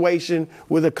situation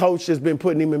with a coach that's been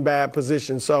putting him in bad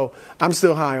positions. So I'm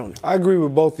still high on him. I agree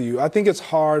with both of you. I think it's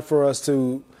hard for us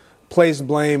to place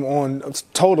blame on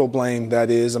total blame, that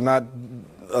is. I'm not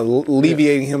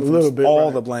alleviating him from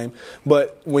all the blame.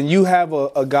 But when you have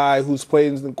a guy who's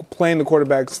playing the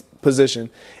quarterback's position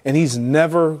and he's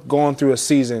never gone through a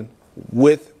season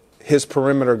with his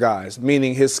perimeter guys,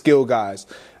 meaning his skill guys,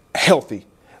 healthy.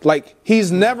 Like,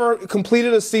 he's never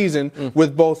completed a season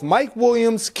with both Mike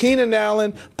Williams, Keenan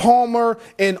Allen, Palmer,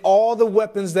 and all the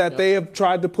weapons that they have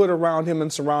tried to put around him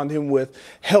and surround him with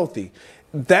healthy.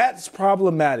 That's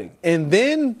problematic. And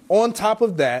then on top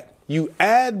of that, you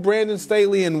add Brandon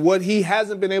Staley and what he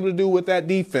hasn't been able to do with that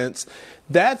defense.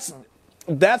 That's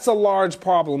a large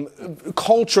problem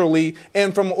culturally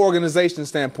and from an organization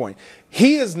standpoint.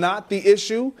 He is not the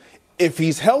issue. If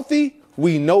he's healthy,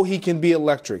 we know he can be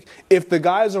electric. If the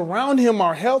guys around him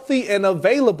are healthy and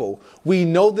available, we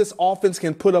know this offense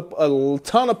can put up a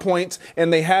ton of points,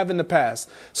 and they have in the past.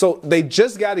 So they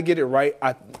just got to get it right.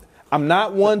 I'm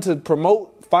not one to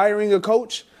promote firing a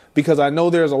coach because I know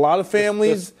there's a lot of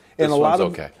families and a lot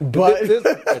of but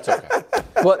it's okay.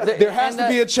 But there has to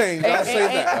be a change. I'll say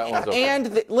that.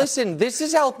 And listen, this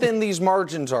is how thin these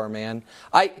margins are, man.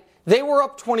 They were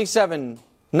up 27-0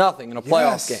 in a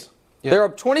playoff game. Yeah. They're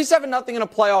up 27-0 in a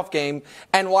playoff game,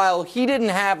 and while he didn't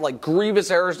have like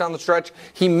grievous errors down the stretch,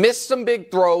 he missed some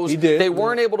big throws. He did. They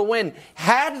weren't able to win.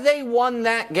 Had they won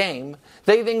that game,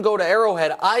 they then go to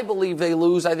Arrowhead. I believe they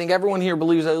lose. I think everyone here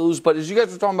believes they lose. But as you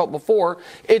guys were talking about before,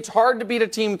 it's hard to beat a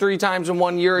team 3 times in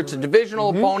 1 year. It's a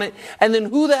divisional opponent, and then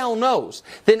who the hell knows?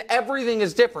 Then everything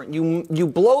is different. You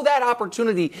blow that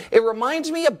opportunity. It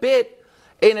reminds me a bit,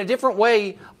 in a different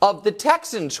way, of the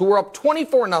Texans, who were up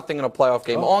 24-0 in a playoff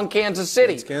game on Kansas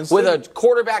City with a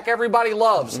quarterback everybody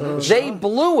loves. They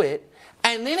blew it,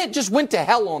 and then it just went to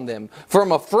hell on them.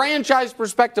 From a franchise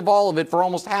perspective, all of it, for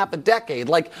almost half a decade.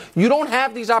 Like, you don't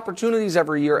have these opportunities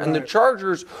every year, and the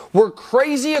Chargers were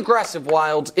crazy aggressive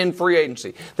wilds in free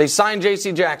agency. They signed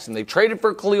J.C. Jackson. They traded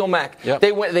for Khalil Mack. Yep.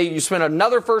 You spent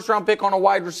another first-round pick on a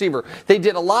wide receiver. They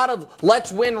did a lot of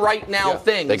let's win right now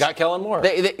things. They got Kellen Moore.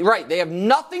 They have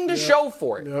nothing to show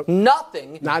for it.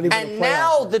 Nothing. Not even and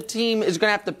now the team is going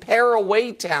to have to pare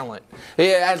away talent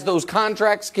as those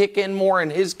contracts kick in more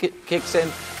and his kicks in.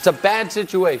 It's a bad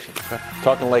situation.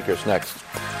 Talking Lakers next.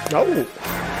 Oh.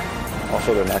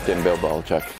 Also, they're not getting Bill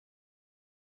Belichick.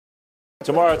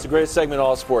 Tomorrow, it's the greatest segment in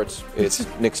all sports. It's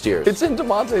Nick Steers. It's in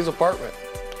DeMonte's apartment.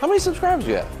 How many subscribers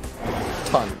do you have?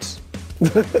 Tons.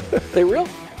 They real?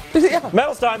 Yeah.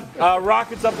 Medals time.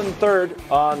 Rockets up in third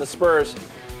on the Spurs.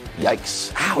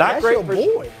 Yikes. Ow, Not that's great your for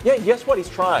boy. Yeah, guess what? He's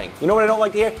trying. You know what I don't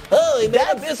like to hear? Oh, he made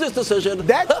a business decision.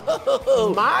 That's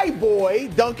my boy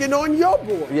dunking on your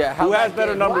boy. Yeah, Who has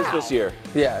better numbers Wow. this year?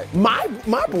 Yeah. My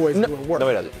boy's doing work. No,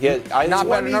 he doesn't. Not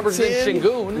better numbers than 2010,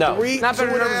 Shingun. No. Not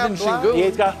better numbers than block.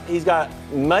 Shingun. He's got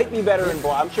might be better in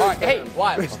ball. I'm sure. All he's right, better hey, in-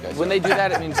 Wiles. When they do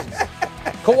that, it means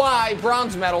Kawhi,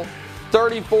 bronze medal,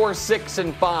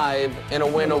 34-6-5 in a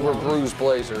win over Bruce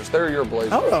Blazers. They're your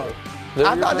Blazers. Hold on. They're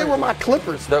I your thought they were Blazers. my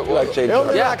Clippers. That- like Jaden They don't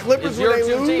look Yeah, like Clippers it's when your they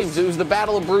two lose. teams. It was the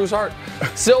battle of Bruce Hart.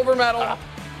 Silver medal,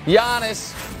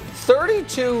 Giannis,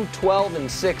 32, 12, and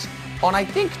 6 on, I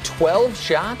think, 12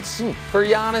 shots for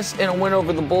Giannis in a win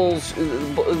over the Bulls.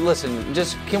 Listen,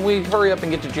 just can we hurry up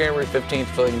and get to January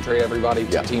 15th so they can trade everybody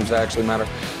to teams that actually matter?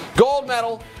 Gold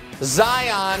medal,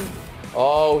 Zion.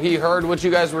 Oh, he heard what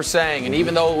you guys were saying, and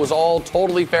even though it was all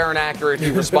totally fair and accurate, he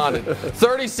responded.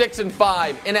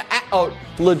 36-5 in a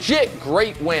legit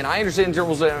great win. I understand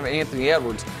Timberwolves don't have Anthony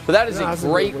Edwards, but that is a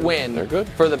great win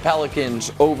for the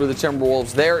Pelicans over the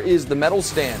Timberwolves. There is the medal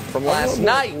stand from last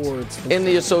night in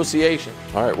the association.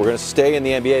 All right, we're going to stay in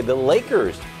the NBA. The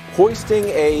Lakers hoisting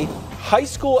a high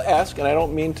school-esque, and I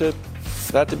don't mean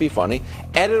that to be funny,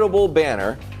 editable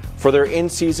banner for their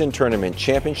in-season tournament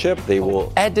championship. They will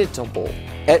editable.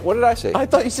 What did I say? I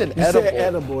thought you said You edible. said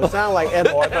edible. It sounded like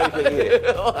edible. I thought you said eat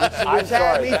it. I'm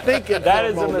sorry. Me thinking That for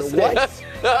is a moment. mistake.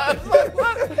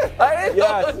 What? I didn't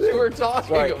know what you were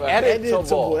talking Sorry, about.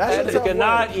 editable. That's a You tough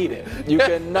cannot word. eat it. You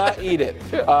cannot eat it.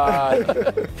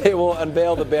 They will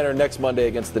unveil the banner next Monday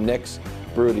against the Knicks.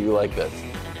 Brew, do you like this?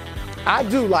 I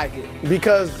do like it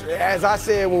because, as I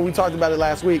said when we talked about it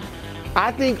last week, I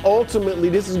think ultimately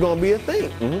this is going to be a thing.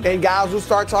 And guys will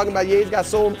start talking about, he's got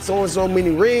so and so many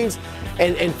rings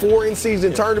and 4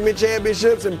 in-season tournament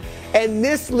championships. And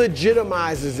this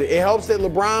legitimizes it. It helps that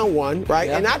LeBron won, right?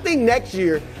 Yeah. And I think next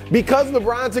year, because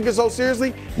LeBron took it so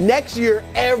seriously, next year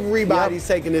everybody's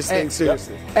taking this thing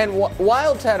seriously. And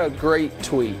Wilds had a great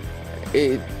tweet.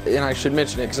 And I should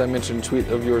mention it because I mentioned a tweet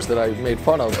of yours that I made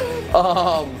fun of,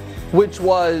 which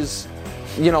was,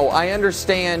 I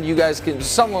understand you guys can,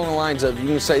 some along the lines of, you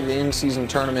can say the in-season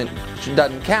tournament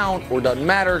doesn't count or doesn't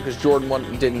matter because Jordan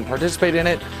didn't participate in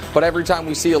it, but every time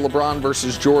we see a LeBron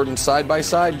versus Jordan side by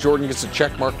side, Jordan gets a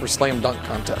check mark for slam dunk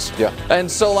contest. Yeah. And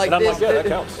so And I'm like, yeah, that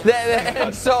counts.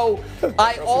 And so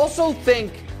I also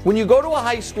think when you go to a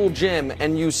high school gym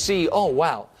and you see, oh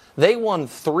wow, they won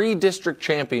 3 district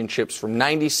championships from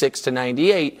 96 to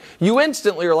 98. You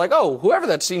instantly are like, oh, whoever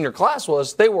that senior class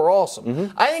was, they were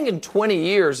awesome. I think in 20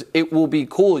 years, it will be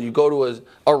cool. You go to an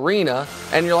arena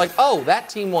and you're like, oh, that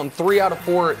team won 3 out of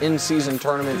 4 in-season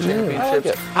tournament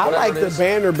championships. I whatever like it the is.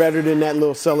 banner better than that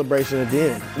little celebration at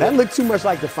the end. That looked too much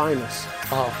like the finals.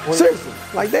 Seriously,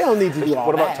 like they don't need to do all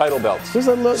What about that. title belts? Just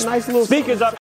a nice little. Speak is up.